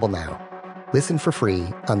available now. Listen for free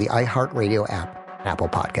on the iHeartRadio app, Apple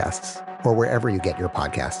Podcasts, or wherever you get your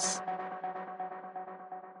podcasts.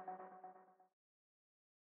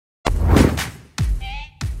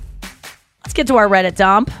 Let's get to our Reddit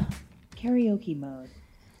dump. Karaoke mode.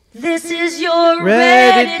 This is your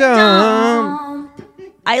Reddit Reddit dump.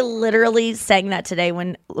 I literally sang that today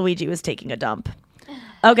when Luigi was taking a dump.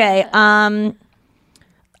 Okay, I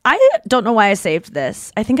don't know why I saved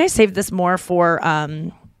this. I think I saved this more for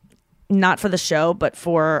not for the show, but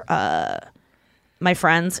for my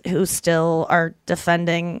friends who still are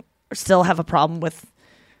defending, still have a problem with,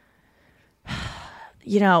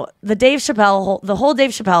 the whole Dave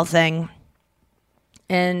Chappelle thing,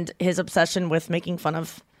 and his obsession with making fun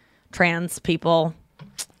of trans people.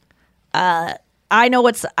 I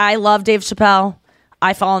love Dave Chappelle.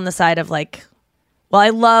 I fall on the side of I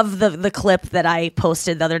love the clip that I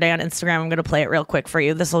posted the other day on Instagram. I'm going to play it real quick for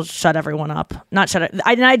you. This will shut everyone up. Not shut it.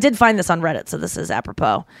 I did find this on Reddit, so this is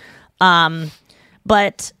apropos.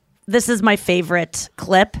 But this is my favorite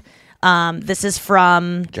clip. This is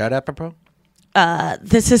from Judd Apropos?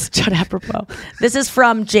 This is Judd Apropos. This is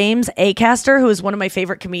from James Acaster, who is one of my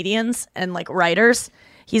favorite comedians and writers.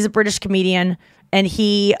 He's a British comedian, and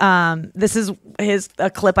this is a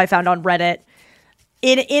clip I found on Reddit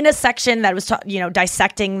in a section that was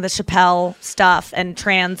dissecting the Chappelle stuff and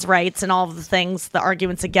trans rights and all of the things, the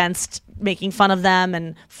arguments against making fun of them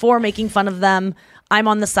and for making fun of them. I'm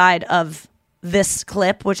on the side of this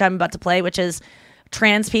clip, which I'm about to play, which is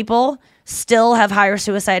trans people still have higher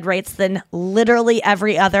suicide rates than literally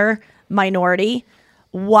every other minority.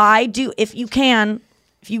 I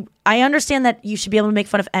understand that you should be able to make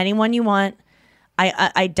fun of anyone you want.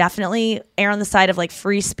 I definitely err on the side of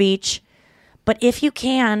free speech. But if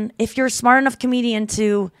you're a smart enough comedian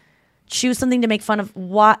to choose something to make fun of,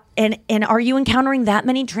 and are you encountering that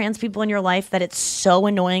many trans people in your life that it's so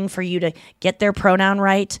annoying for you to get their pronoun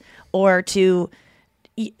right, or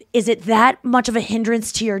is it that much of a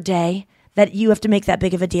hindrance to your day that you have to make that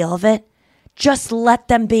big of a deal of it? Just let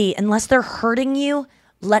them be. Unless they're hurting you,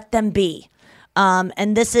 let them be.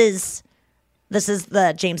 And this is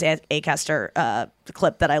the James Acaster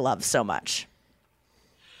clip that I love so much.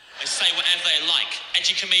 They say whatever they like.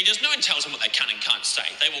 Edgy comedians, no one tells them what they can and can't say.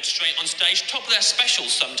 They walk straight on stage, top of their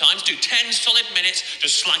specials sometimes, do 10 solid minutes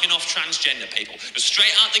just slagging off transgender people. Just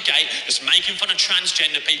straight out the gate, just making fun of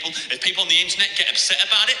transgender people. If people on the internet get upset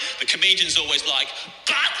about it, the comedian's always like,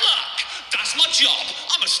 bad luck! That's my job.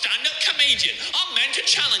 I'm a stand-up comedian. I'm meant to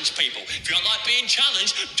challenge people. If you don't like being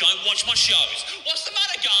challenged, don't watch my shows. What's the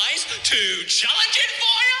matter, guys? To challenge it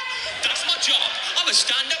for you? That's my job. I'm a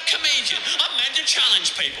stand-up comedian. I'm meant to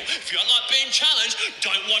challenge people. If you don't like being challenged,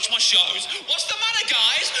 don't watch my shows. What's the matter,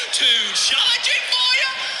 guys? To challenge it for you?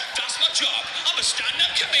 That's my job. I'm a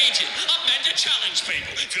stand-up comedian. I'm meant to challenge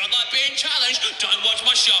people. If you don't like being challenged, don't watch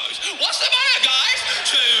my shows. What's the matter, guys?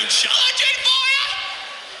 To challenge it for you?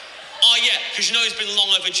 Oh, yeah, because it's been long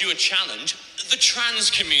overdue a challenge. The trans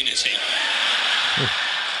community.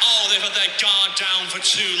 Oh, they've had their guard down for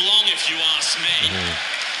too long, if you ask me.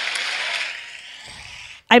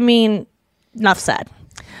 I mean, enough said.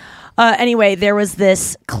 Anyway, there was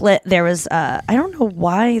this clip. There was, I don't know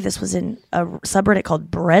why this was in a subreddit called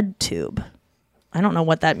BreadTube. I don't know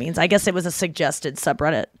what that means. I guess it was a suggested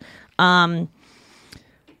subreddit. And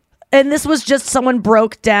this was just someone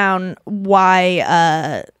broke down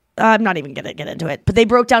why, I'm not even going to get into it, but they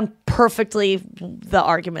broke down perfectly the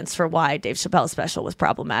arguments for why Dave Chappelle's special was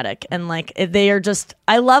problematic. And they are just,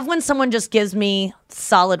 I love when someone just gives me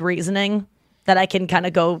solid reasoning that I can kind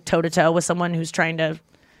of go toe to toe with someone who's trying to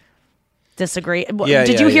disagree.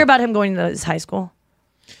 Did you hear about him going to his high school?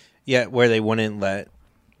 Yeah, where they wouldn't let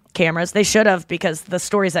cameras. They should have, because the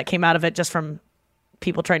stories that came out of it just from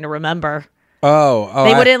people trying to remember. They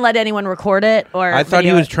wouldn't let anyone record it or I thought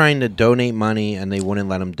he was trying to donate money and they wouldn't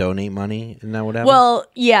let him donate money. Isn't that what happened? Well,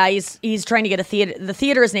 yeah, he's trying to get a theater. The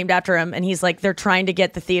theater is named after him, and he's like, they're trying to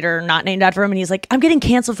get the theater not named after him, and he's like, I'm getting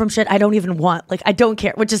canceled from shit I don't even want. I don't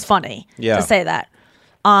care, which is funny to say that.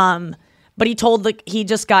 But he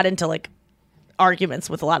just got into arguments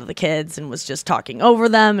with a lot of the kids and was just talking over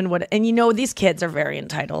them and these kids are very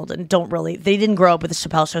entitled and they didn't grow up with the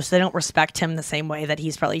Chappelle Show, so they don't respect him the same way that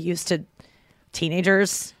he's probably used to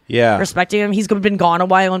teenagers respecting him. He's been gone a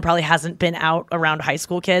while and probably hasn't been out around high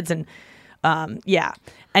school kids. And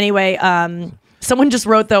anyway, someone just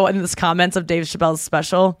wrote though in the comments of Dave Chappelle's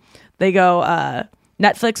special, they go,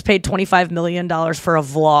 Netflix paid $25 million for a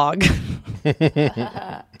vlog.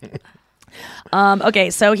 Okay,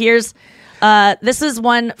 so here's this is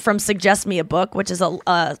one from Suggest Me a Book, which is a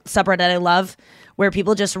subreddit I love, where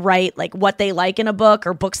people just write like what they like in a book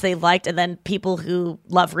or books they liked, and then people who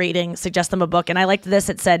love reading suggest them a book. And I liked this.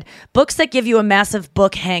 It said, books that give you a massive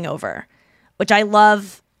book hangover, which I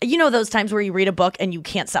love. You know those times where you read a book and you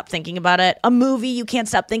can't stop thinking about it? A movie you can't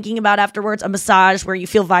stop thinking about afterwards? A massage where you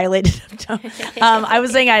feel violated? I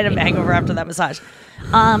was saying I had a hangover after that massage.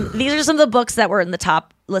 These are some of the books that were in the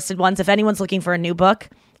top listed ones. If anyone's looking for a new book,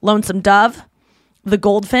 Lonesome Dove, The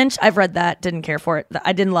Goldfinch. I've read that. Didn't care for it.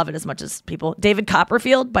 I didn't love it as much as people. David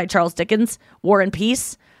Copperfield by Charles Dickens. War and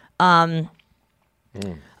Peace. Broken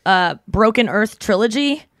Earth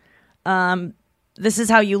Trilogy. This Is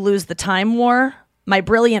How You Lose the Time War. My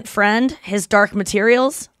Brilliant Friend, His Dark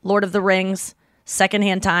Materials, Lord of the Rings,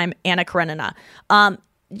 Secondhand Time, Anna Karenina. Do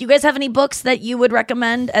you guys have any books that you would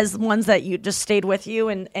recommend as ones that you just stayed with you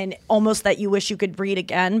and almost that you wish you could read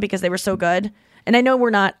again because they were so good? And I know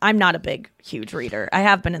I'm not a big, huge reader. I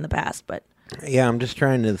have been in the past, but... Yeah, I'm just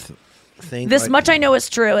trying to think. This Much I Know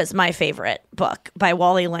Is True is my favorite book by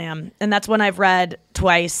Wally Lamb. And that's one I've read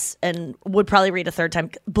twice and would probably read a third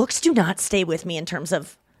time. Books do not stay with me in terms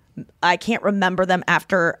of... I can't remember them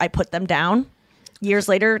after I put them down. Years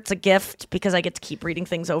later, it's a gift because I get to keep reading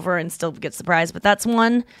things over and still get surprised. But that's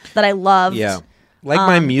one that I loved. Yeah. Like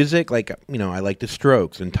my music, like, you know, I like the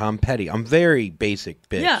Strokes and Tom Petty. I'm very basic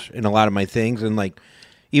bitch in a lot of my things. And like,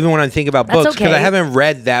 even when I think about books, because I haven't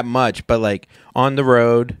read that much, but like On the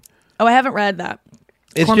Road. Oh, I haven't read that.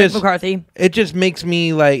 It's Cormac just McCarthy. It just makes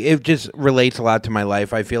me like, it just relates a lot to my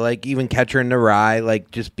life. I feel like even Catcher in the Rye,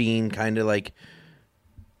 like just being kind of like,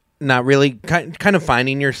 not really kind of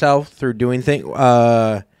finding yourself through doing things.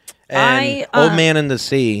 And Old Man in the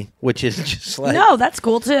Sea, which is just like... No, that's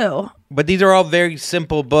cool too. But these are all very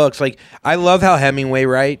simple books. Like, I love how Hemingway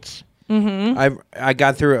writes. Mm-hmm. I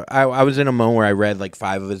got through... I was in a moment where I read like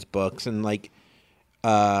 5 of his books and like...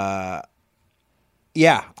 yeah.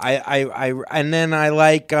 And then I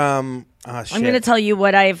like... I'm going to tell you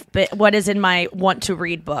what what is in my want to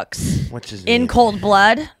read books. What's his name? In Cold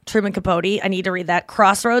Blood, Truman Capote. I need to read that.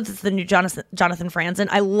 Crossroads. It's the new Jonathan Franzen.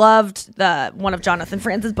 I loved one of Jonathan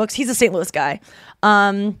Franzen's books. He's a St. Louis guy.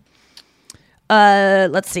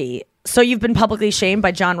 Let's see. So You've Been Publicly Shamed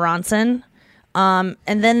by John Ronson. And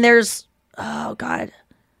then there's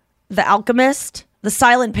The Alchemist, The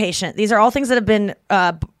Silent Patient. These are all things that have been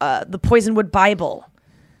the Poisonwood Bible.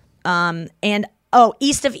 And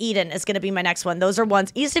East of Eden is going to be my next one. Those are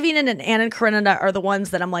ones. East of Eden and Anna Karenina are the ones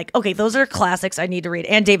that I'm like, okay, those are classics I need to read.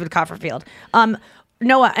 And David Copperfield.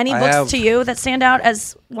 Noah, any books to you that stand out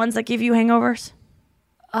as ones that give you hangovers?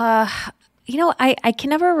 You know, I can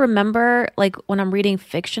never remember, like, when I'm reading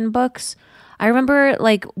fiction books. I remember,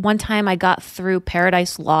 like, one time I got through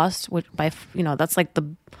Paradise Lost, which that's like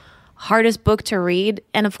the hardest book to read.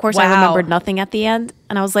 And of course, I remembered nothing at the end.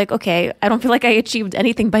 And I was like, okay, I don't feel like I achieved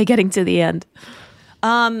anything by getting to the end.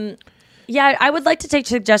 Yeah, I would like to take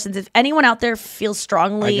suggestions. If anyone out there feels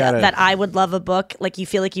strongly that I would love a book, like you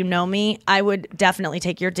feel like you know me, I would definitely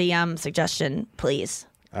take your DM suggestion, please.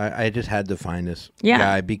 I just had to find this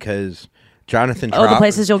guy because Jonathan Tropper. Oh, the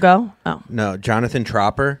places you'll go? Oh. No, Jonathan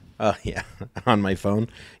Tropper. Oh, yeah, on my phone.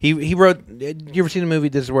 He wrote, you ever seen the movie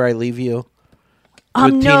This Is Where I Leave You?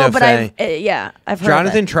 No, but I've heard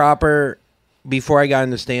Jonathan Tropper, before I got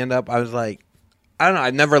into stand-up, I was like, I don't know,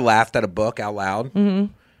 I've never laughed at a book out loud.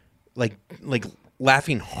 Mm-hmm. Like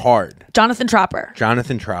laughing hard. Jonathan Tropper.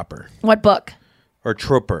 What book? Or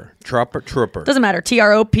Trooper. Doesn't matter.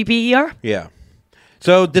 Tropper? Yeah.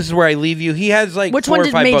 So This Is Where I Leave You. He has like Which 4 one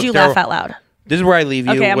or 5 made books. you laugh out loud? This Is Where I Leave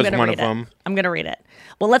You was one of it. them. I'm going to read it.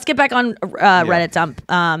 Well, let's get back on Reddit dump.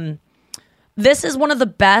 This is one of the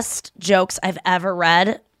best jokes I've ever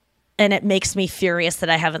read, and it makes me furious that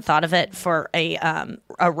I haven't thought of it for a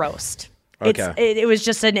roast. Okay. It was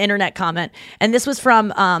just an internet comment, and this was from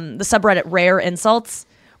the subreddit Rare Insults,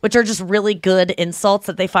 which are just really good insults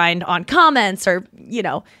that they find on comments or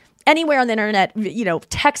anywhere on the internet.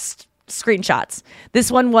 Text screenshots.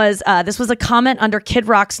 This one was a comment under Kid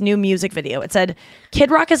Rock's new music video. It said,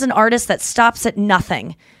 "Kid Rock is an artist that stops at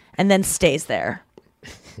nothing and then stays there."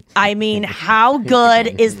 I mean, how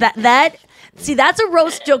good is that? See, that's a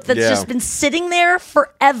roast joke that's just been sitting there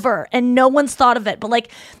forever and no one's thought of it. But like,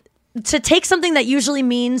 to take something that usually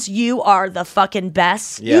means you are the fucking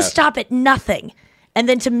best, you stop at nothing, and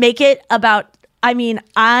then to make it about,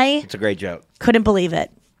 it's a great joke. Couldn't believe it.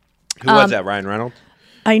 Who was that, Ryan Reynolds?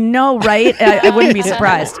 I know, right? I wouldn't be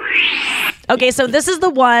surprised. Okay, so this is the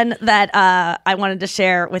one that I wanted to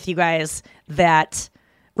share with you guys that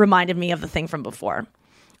reminded me of the thing from before.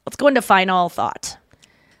 Let's go into final thought.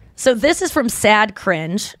 So this is from Sad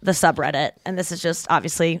Cringe, the subreddit, and this is just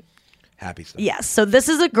obviously happy stuff. Yes. So this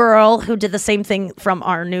is a girl who did the same thing from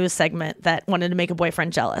our news segment that wanted to make a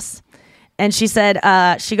boyfriend jealous. And she said,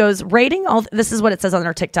 she goes, rating all, this is what it says on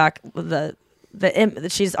her TikTok.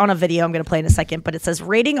 She's on a video I'm going to play in a second, but it says,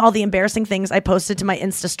 rating all the embarrassing things I posted to my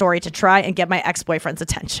Insta story to try and get my ex-boyfriend's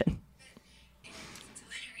attention.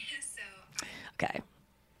 Okay.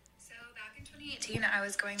 I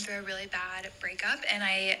was going through a really bad breakup, and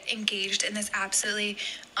I engaged in this absolutely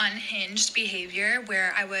unhinged behavior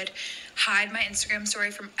where I would hide my Instagram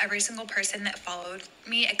story from every single person that followed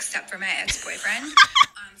me except for my ex-boyfriend.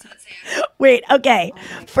 Wait, okay.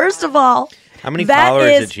 First of all, how many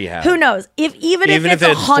followers did she have? Who knows? Even if it's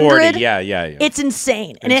 100, 40, yeah. It's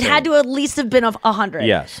insane. And it had to at least have been of 100.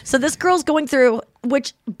 Yes. So this girl's going through,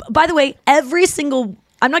 which, by the way, I'm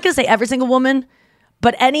not going to say every single woman,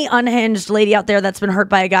 but any unhinged lady out there that's been hurt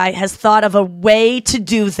by a guy has thought of a way to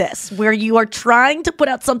do this, where you are trying to put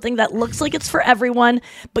out something that looks like it's for everyone,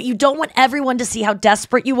 but you don't want everyone to see how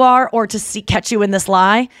desperate you are or to catch you in this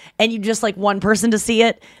lie, and you just like one person to see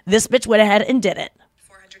it. This bitch went ahead and did it.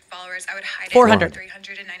 400 followers. I would hide 400. it from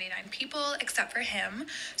 399 people except for him.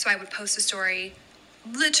 So I would post a story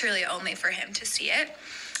literally only for him to see it.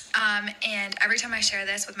 And every time I share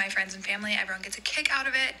this with my friends and family, everyone gets a kick out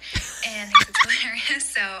of it and thinks it's hilarious.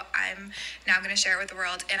 So I'm now going to share it with the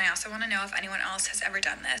world. And I also want to know if anyone else has ever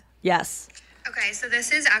done this. Yes. Okay, so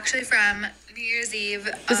this is actually from New Year's Eve.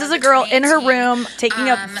 This is a girl in her room taking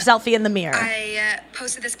a selfie in the mirror. I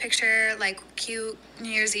posted this picture, like cute New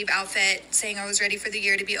Year's Eve outfit, saying I was ready for the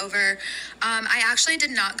year to be over. I actually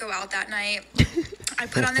did not go out that night. I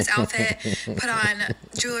put on this outfit, put on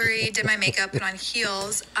jewelry, did my makeup, put on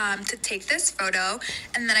heels to take this photo.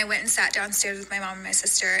 And then I went and sat downstairs with my mom and my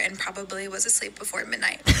sister and probably was asleep before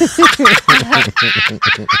midnight.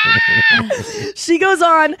 She goes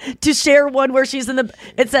on to share one where she's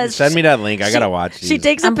it says, send me that link. I got to watch these. She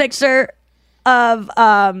takes a picture of,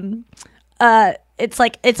 it's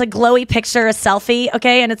a glowy picture, a selfie.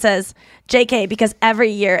 Okay. And it says, JK, because every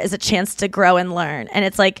year is a chance to grow and learn. And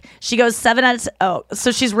it's like, she goes 7 out of 10. Oh,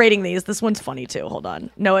 so she's rating these. This one's funny too. Hold on.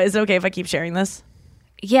 Noah, is it okay if I keep sharing this?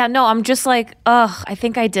 Yeah, no, I'm just like, I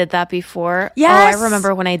think I did that before. Yes. Oh, I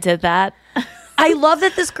remember when I did that. I love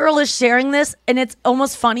that this girl is sharing this, and it's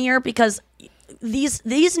almost funnier because these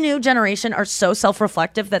new generation are so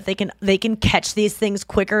self-reflective that they can catch these things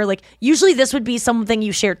quicker. Like usually this would be something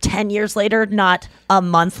you share 10 years later, not a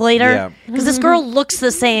month later. Because this girl looks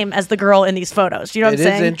the same as the girl in these photos. You know what I'm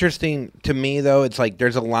saying? It is interesting to me though. It's like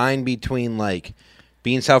there's a line between like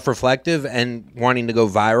being self-reflective and wanting to go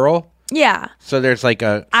viral. Yeah. So there's like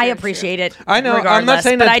I appreciate it. I know. Regardless, I'm not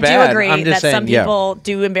saying but that's I do bad. agree I'm just that some saying, people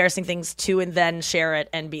do embarrassing things too, and then share it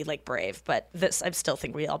and be like brave. But this, I still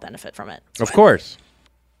think we all benefit from it. Of course.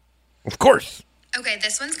 Of course. Okay,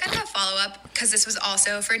 this one's kind of a follow-up because this was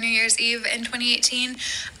also for New Year's Eve in 2018.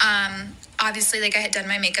 Obviously, like I had done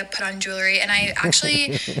my makeup, put on jewelry, and I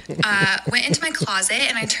actually went into my closet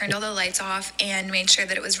and I turned all the lights off and made sure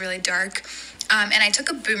that it was really dark. And I took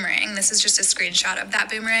a boomerang. This is just a screenshot of that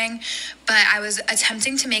boomerang, but I was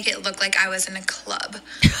attempting to make it look like I was in a club.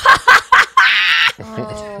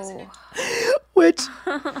 Which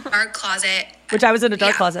dark closet. Which I was in a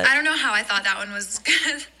dark closet. I don't know how I thought that one was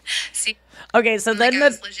good. See, okay, so then I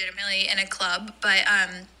was legitimately in a club, but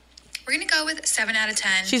we're gonna go with 7 out of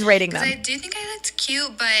 10. She's rating them. I do think I looked cute,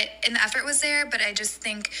 and the effort was there, but I just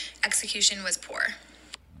think execution was poor.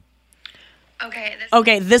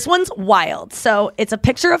 Okay, this one's wild. So it's a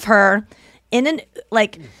picture of her in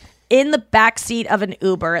the back seat of an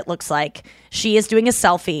Uber. It looks like she is doing a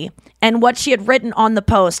selfie, and what she had written on the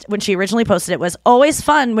post when she originally posted it was, "Always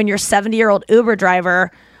fun when your 70-year-old Uber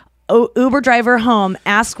driver home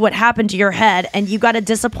asks what happened to your head, and you got to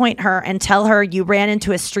disappoint her and tell her you ran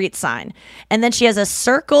into a street sign." And then she has a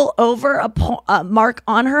circle over a mark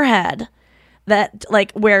on her head. That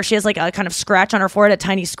like where she has like a kind of scratch on her forehead, a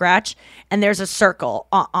tiny scratch, and there's a circle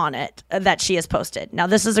on it that she has posted. Now,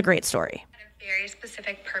 this is a great story. A very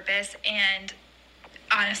specific purpose, and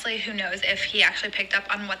honestly, who knows if he actually picked up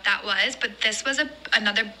on what that was. But this was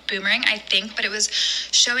another boomerang, I think, but it was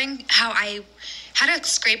showing how I had a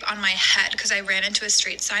scrape on my head because I ran into a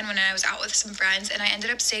street sign when I was out with some friends, and I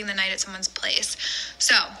ended up staying the night at someone's place.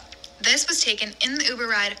 So this was taken in the Uber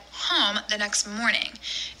ride home the next morning.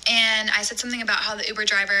 And I said something about how the Uber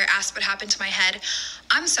driver asked what happened to my head.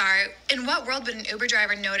 I'm sorry, in what world would an Uber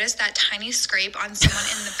driver notice that tiny scrape on someone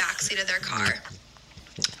in the backseat of their car?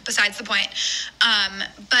 But besides the point.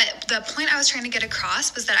 But the point I was trying to get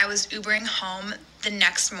across was that I was Ubering home the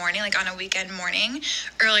next morning, like on a weekend morning,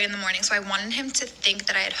 early in the morning. So I wanted him to think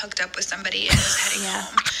that I had hooked up with somebody and was heading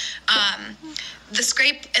home. The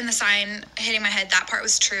scrape and the sign hitting my head, that part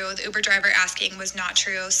was true. The Uber driver asking was not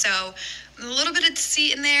true. So a little bit of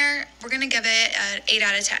deceit in there. We're going to give it an 8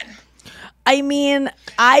 out of 10. I mean,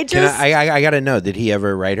 I gotta know. Did he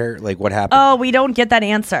ever write her? Like, what happened? Oh, we don't get that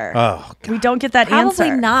answer. Oh, we don't get that Probably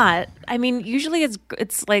answer. not. I mean, usually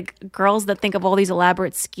it's like girls that think of all these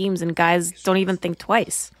elaborate schemes, and guys don't even think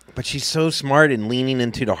twice. But she's so smart and leaning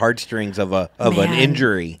into the heartstrings of an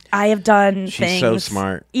injury. I have done She's things. so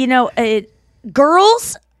smart. You know,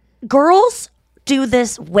 girls do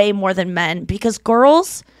this way more than men because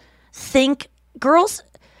girls.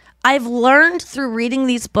 I've learned through reading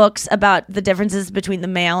these books about the differences between the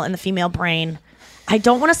male and the female brain. I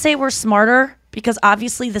don't want to say we're smarter because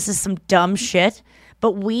obviously this is some dumb shit,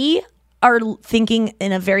 but we are thinking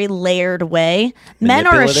in a very layered way. Men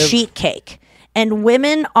are a sheet cake and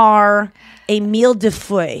women are a mille de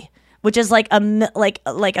feuilles, which is like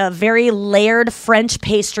a very layered French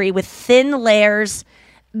pastry with thin layers.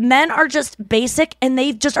 Men are just basic and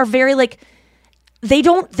they just are very like they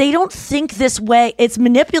don't think this way. It's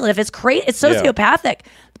manipulative. It's crazy. It's sociopathic.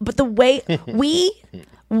 But the way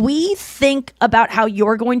we think about how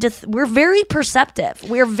you're going to we're very perceptive.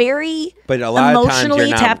 We're very but a lot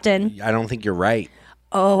emotionally of times tapped in. I don't think you're right.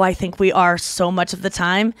 Oh, I think we are so much of the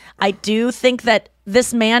time. I do think that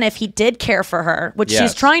this man, if he did care for her, which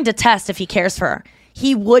she's trying to test if he cares for her,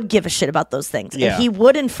 he would give a shit about those things. Yeah. And he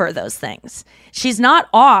would infer those things. She's not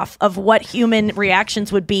off of what human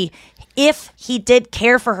reactions would be if he did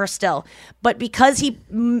care for her still. But because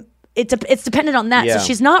it's dependent on that. Yeah. So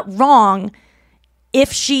she's not wrong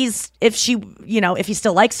if he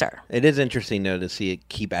still likes her. It is interesting, though, to see it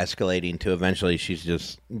keep escalating to eventually she's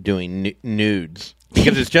just doing nudes.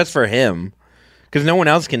 Because it's just for him. Because no one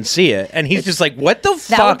else can see it. And he's just like, what the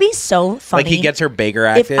fuck? That would be so funny. Like he gets her Baker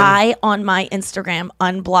acted. If I, on my Instagram,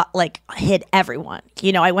 hid everyone.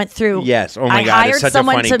 You know, I went through. Yes. Oh my God. I hired it's such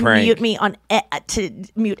someone a funny to prank. mute me to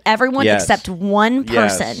mute everyone except one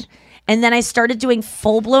person. Yes. And then I started doing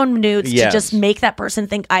full-blown nudes to just make that person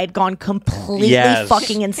think I had gone completely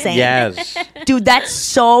fucking insane. Yes. Dude, that's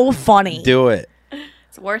so funny. Do it.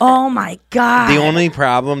 It's worth Oh my God. The only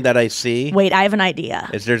problem that I see. Wait, I have an idea.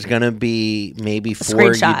 Is there's going to be maybe 4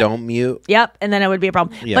 screenshot. you don't mute. Yep. And then it would be a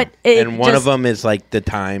problem. Yeah. But and one of them is like the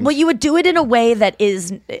time. Well, you would do it in a way that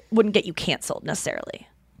it wouldn't get you canceled necessarily.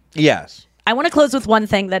 Yes. I want to close with one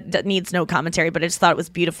thing that needs no commentary, but I just thought it was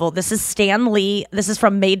beautiful. This is Stan Lee. This is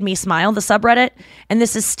from Made Me Smile, the subreddit. And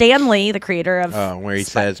this is Stan Lee, the creator of... where he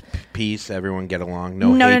says, peace, everyone get along,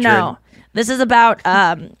 no hatred. No. This is about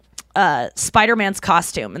Spider-Man's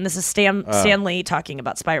costume. And this is Stan Lee talking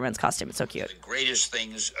about Spider-Man's costume. It's so cute. The greatest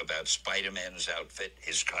things about Spider-Man's outfit,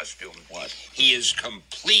 his costume, he is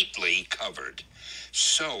completely covered.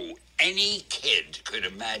 So any kid could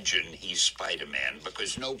imagine he's Spider-Man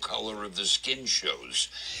because no color of the skin shows.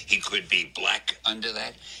 He could be black under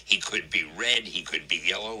that. He could be red. He could be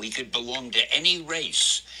yellow. He could belong to any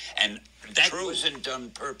race. And that wasn't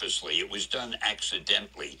done purposely. It was done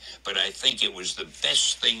accidentally. But I think it was the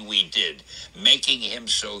best thing we did, making him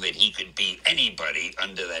so that he could be anybody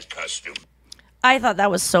under that costume. I thought that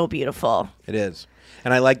was so beautiful. It is.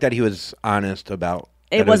 And I like that he was honest about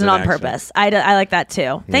it wasn't on purpose. I like that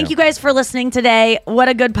too. Thank you guys for listening today. What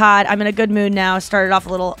a good pod. I'm in a good mood now. Started off a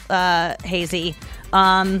little hazy.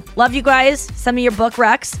 Love you guys. Send me your book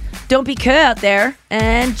recs. Don't be cool out there.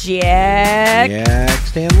 And Jack.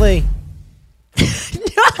 Stan Lee.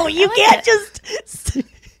 No, you can't just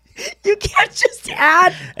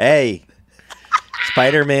add. Hey,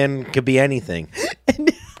 Spider-Man could be anything.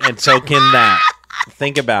 And so can that.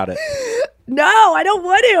 Think about it. No, I don't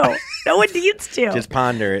want to. No one needs to. Just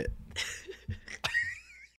ponder it.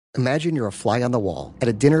 Imagine you're a fly on the wall at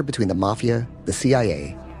a dinner between the mafia, the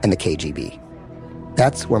CIA, and the KGB.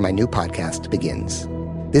 That's where my new podcast begins.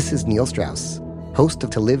 This is Neil Strauss, host of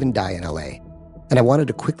To Live and Die in LA. And I wanted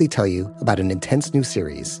to quickly tell you about an intense new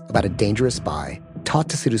series about a dangerous spy taught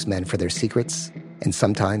to seduce men for their secrets and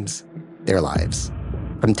sometimes their lives.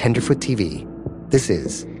 From Tenderfoot TV, this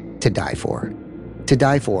is To Die For. To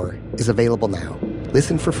Die For is available now.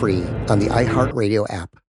 Listen for free on the iHeartRadio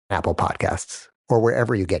app, Apple Podcasts, or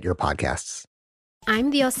wherever you get your podcasts.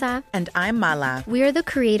 I'm Diosa. And I'm Mala. We are the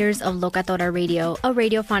creators of Locatora Radio, a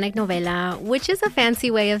radiophonic novela, which is a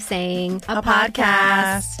fancy way of saying a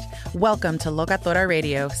podcast. Welcome to Locatora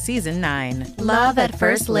Radio, Season 9. Love at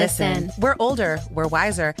first listen. We're older, we're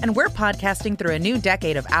wiser, and we're podcasting through a new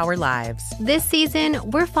decade of our lives. This season,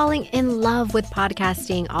 we're falling in love with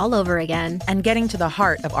podcasting all over again. And getting to the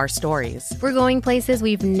heart of our stories. We're going places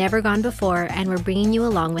we've never gone before, and we're bringing you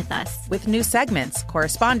along with us. With new segments,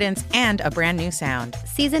 correspondence, and a brand new sound.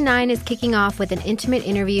 Season 9 is kicking off with an intimate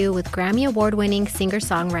interview with Grammy Award-winning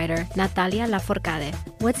singer-songwriter Natalia Lafourcade.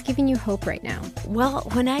 What's giving you hope right now? Well,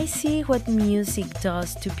 when I see what music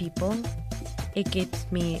does to people, it gives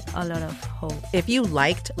me a lot of hope. If you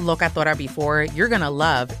liked Locatora before, you're going to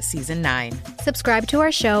love Season 9. Subscribe to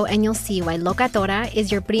our show and you'll see why Locatora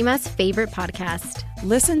is your prima's favorite podcast.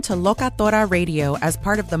 Listen to Locatora Radio as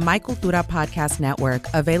part of the My Cultura Podcast Network,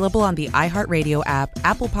 available on the iHeartRadio app,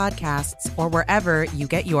 Apple Podcasts, or wherever you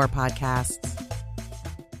get your podcasts.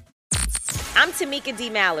 I'm Tamika D.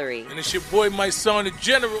 Mallory. And it's your boy, my son, the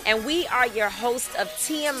General. And we are your hosts of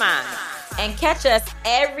TMI. And catch us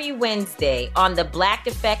every Wednesday on the Black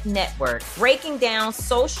Effect Network, breaking down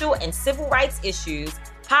social and civil rights issues,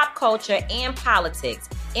 pop culture, and politics,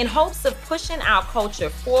 in hopes of pushing our culture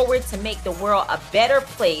forward to make the world a better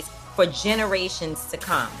place for generations to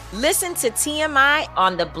come. Listen to TMI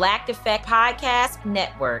on the Black Effect Podcast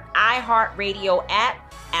Network, iHeartRadio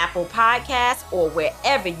app, Apple Podcasts, or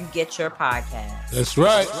wherever you get your podcasts. That's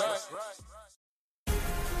right.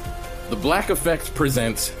 The Black Effect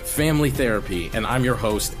presents Family Therapy, and I'm your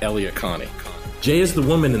host, Elliot Connie. Jay is the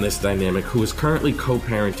woman in this dynamic who is currently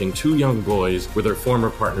co-parenting 2 young boys with her former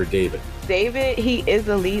partner, David. David, he is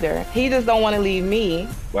a leader. He just don't want to leave me.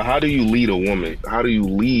 But how do you lead a woman? How do you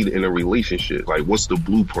lead in a relationship? Like, what's the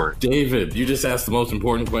blueprint? David, you just asked the most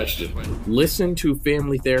important question. Listen to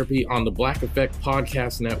Family Therapy on the Black Effect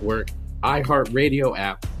Podcast Network, iHeartRadio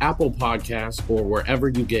app, Apple Podcasts, or wherever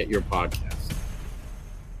you get your podcasts.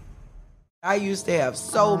 I used to have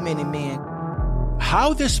so many men.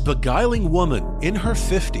 How this beguiling woman in her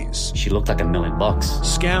 50s, she looked like $1 million,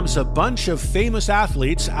 scams a bunch of famous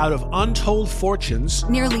athletes out of untold fortunes.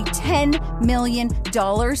 Nearly $10 million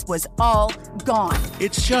was all gone.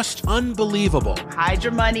 It's just unbelievable. Hide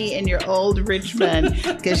your money in your old rich man,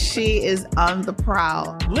 because she is on the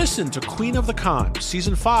prowl. Listen to Queen of the Con,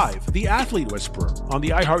 Season 5, The Athlete Whisperer, on the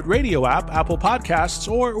iHeartRadio app, Apple Podcasts,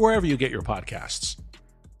 or wherever you get your podcasts.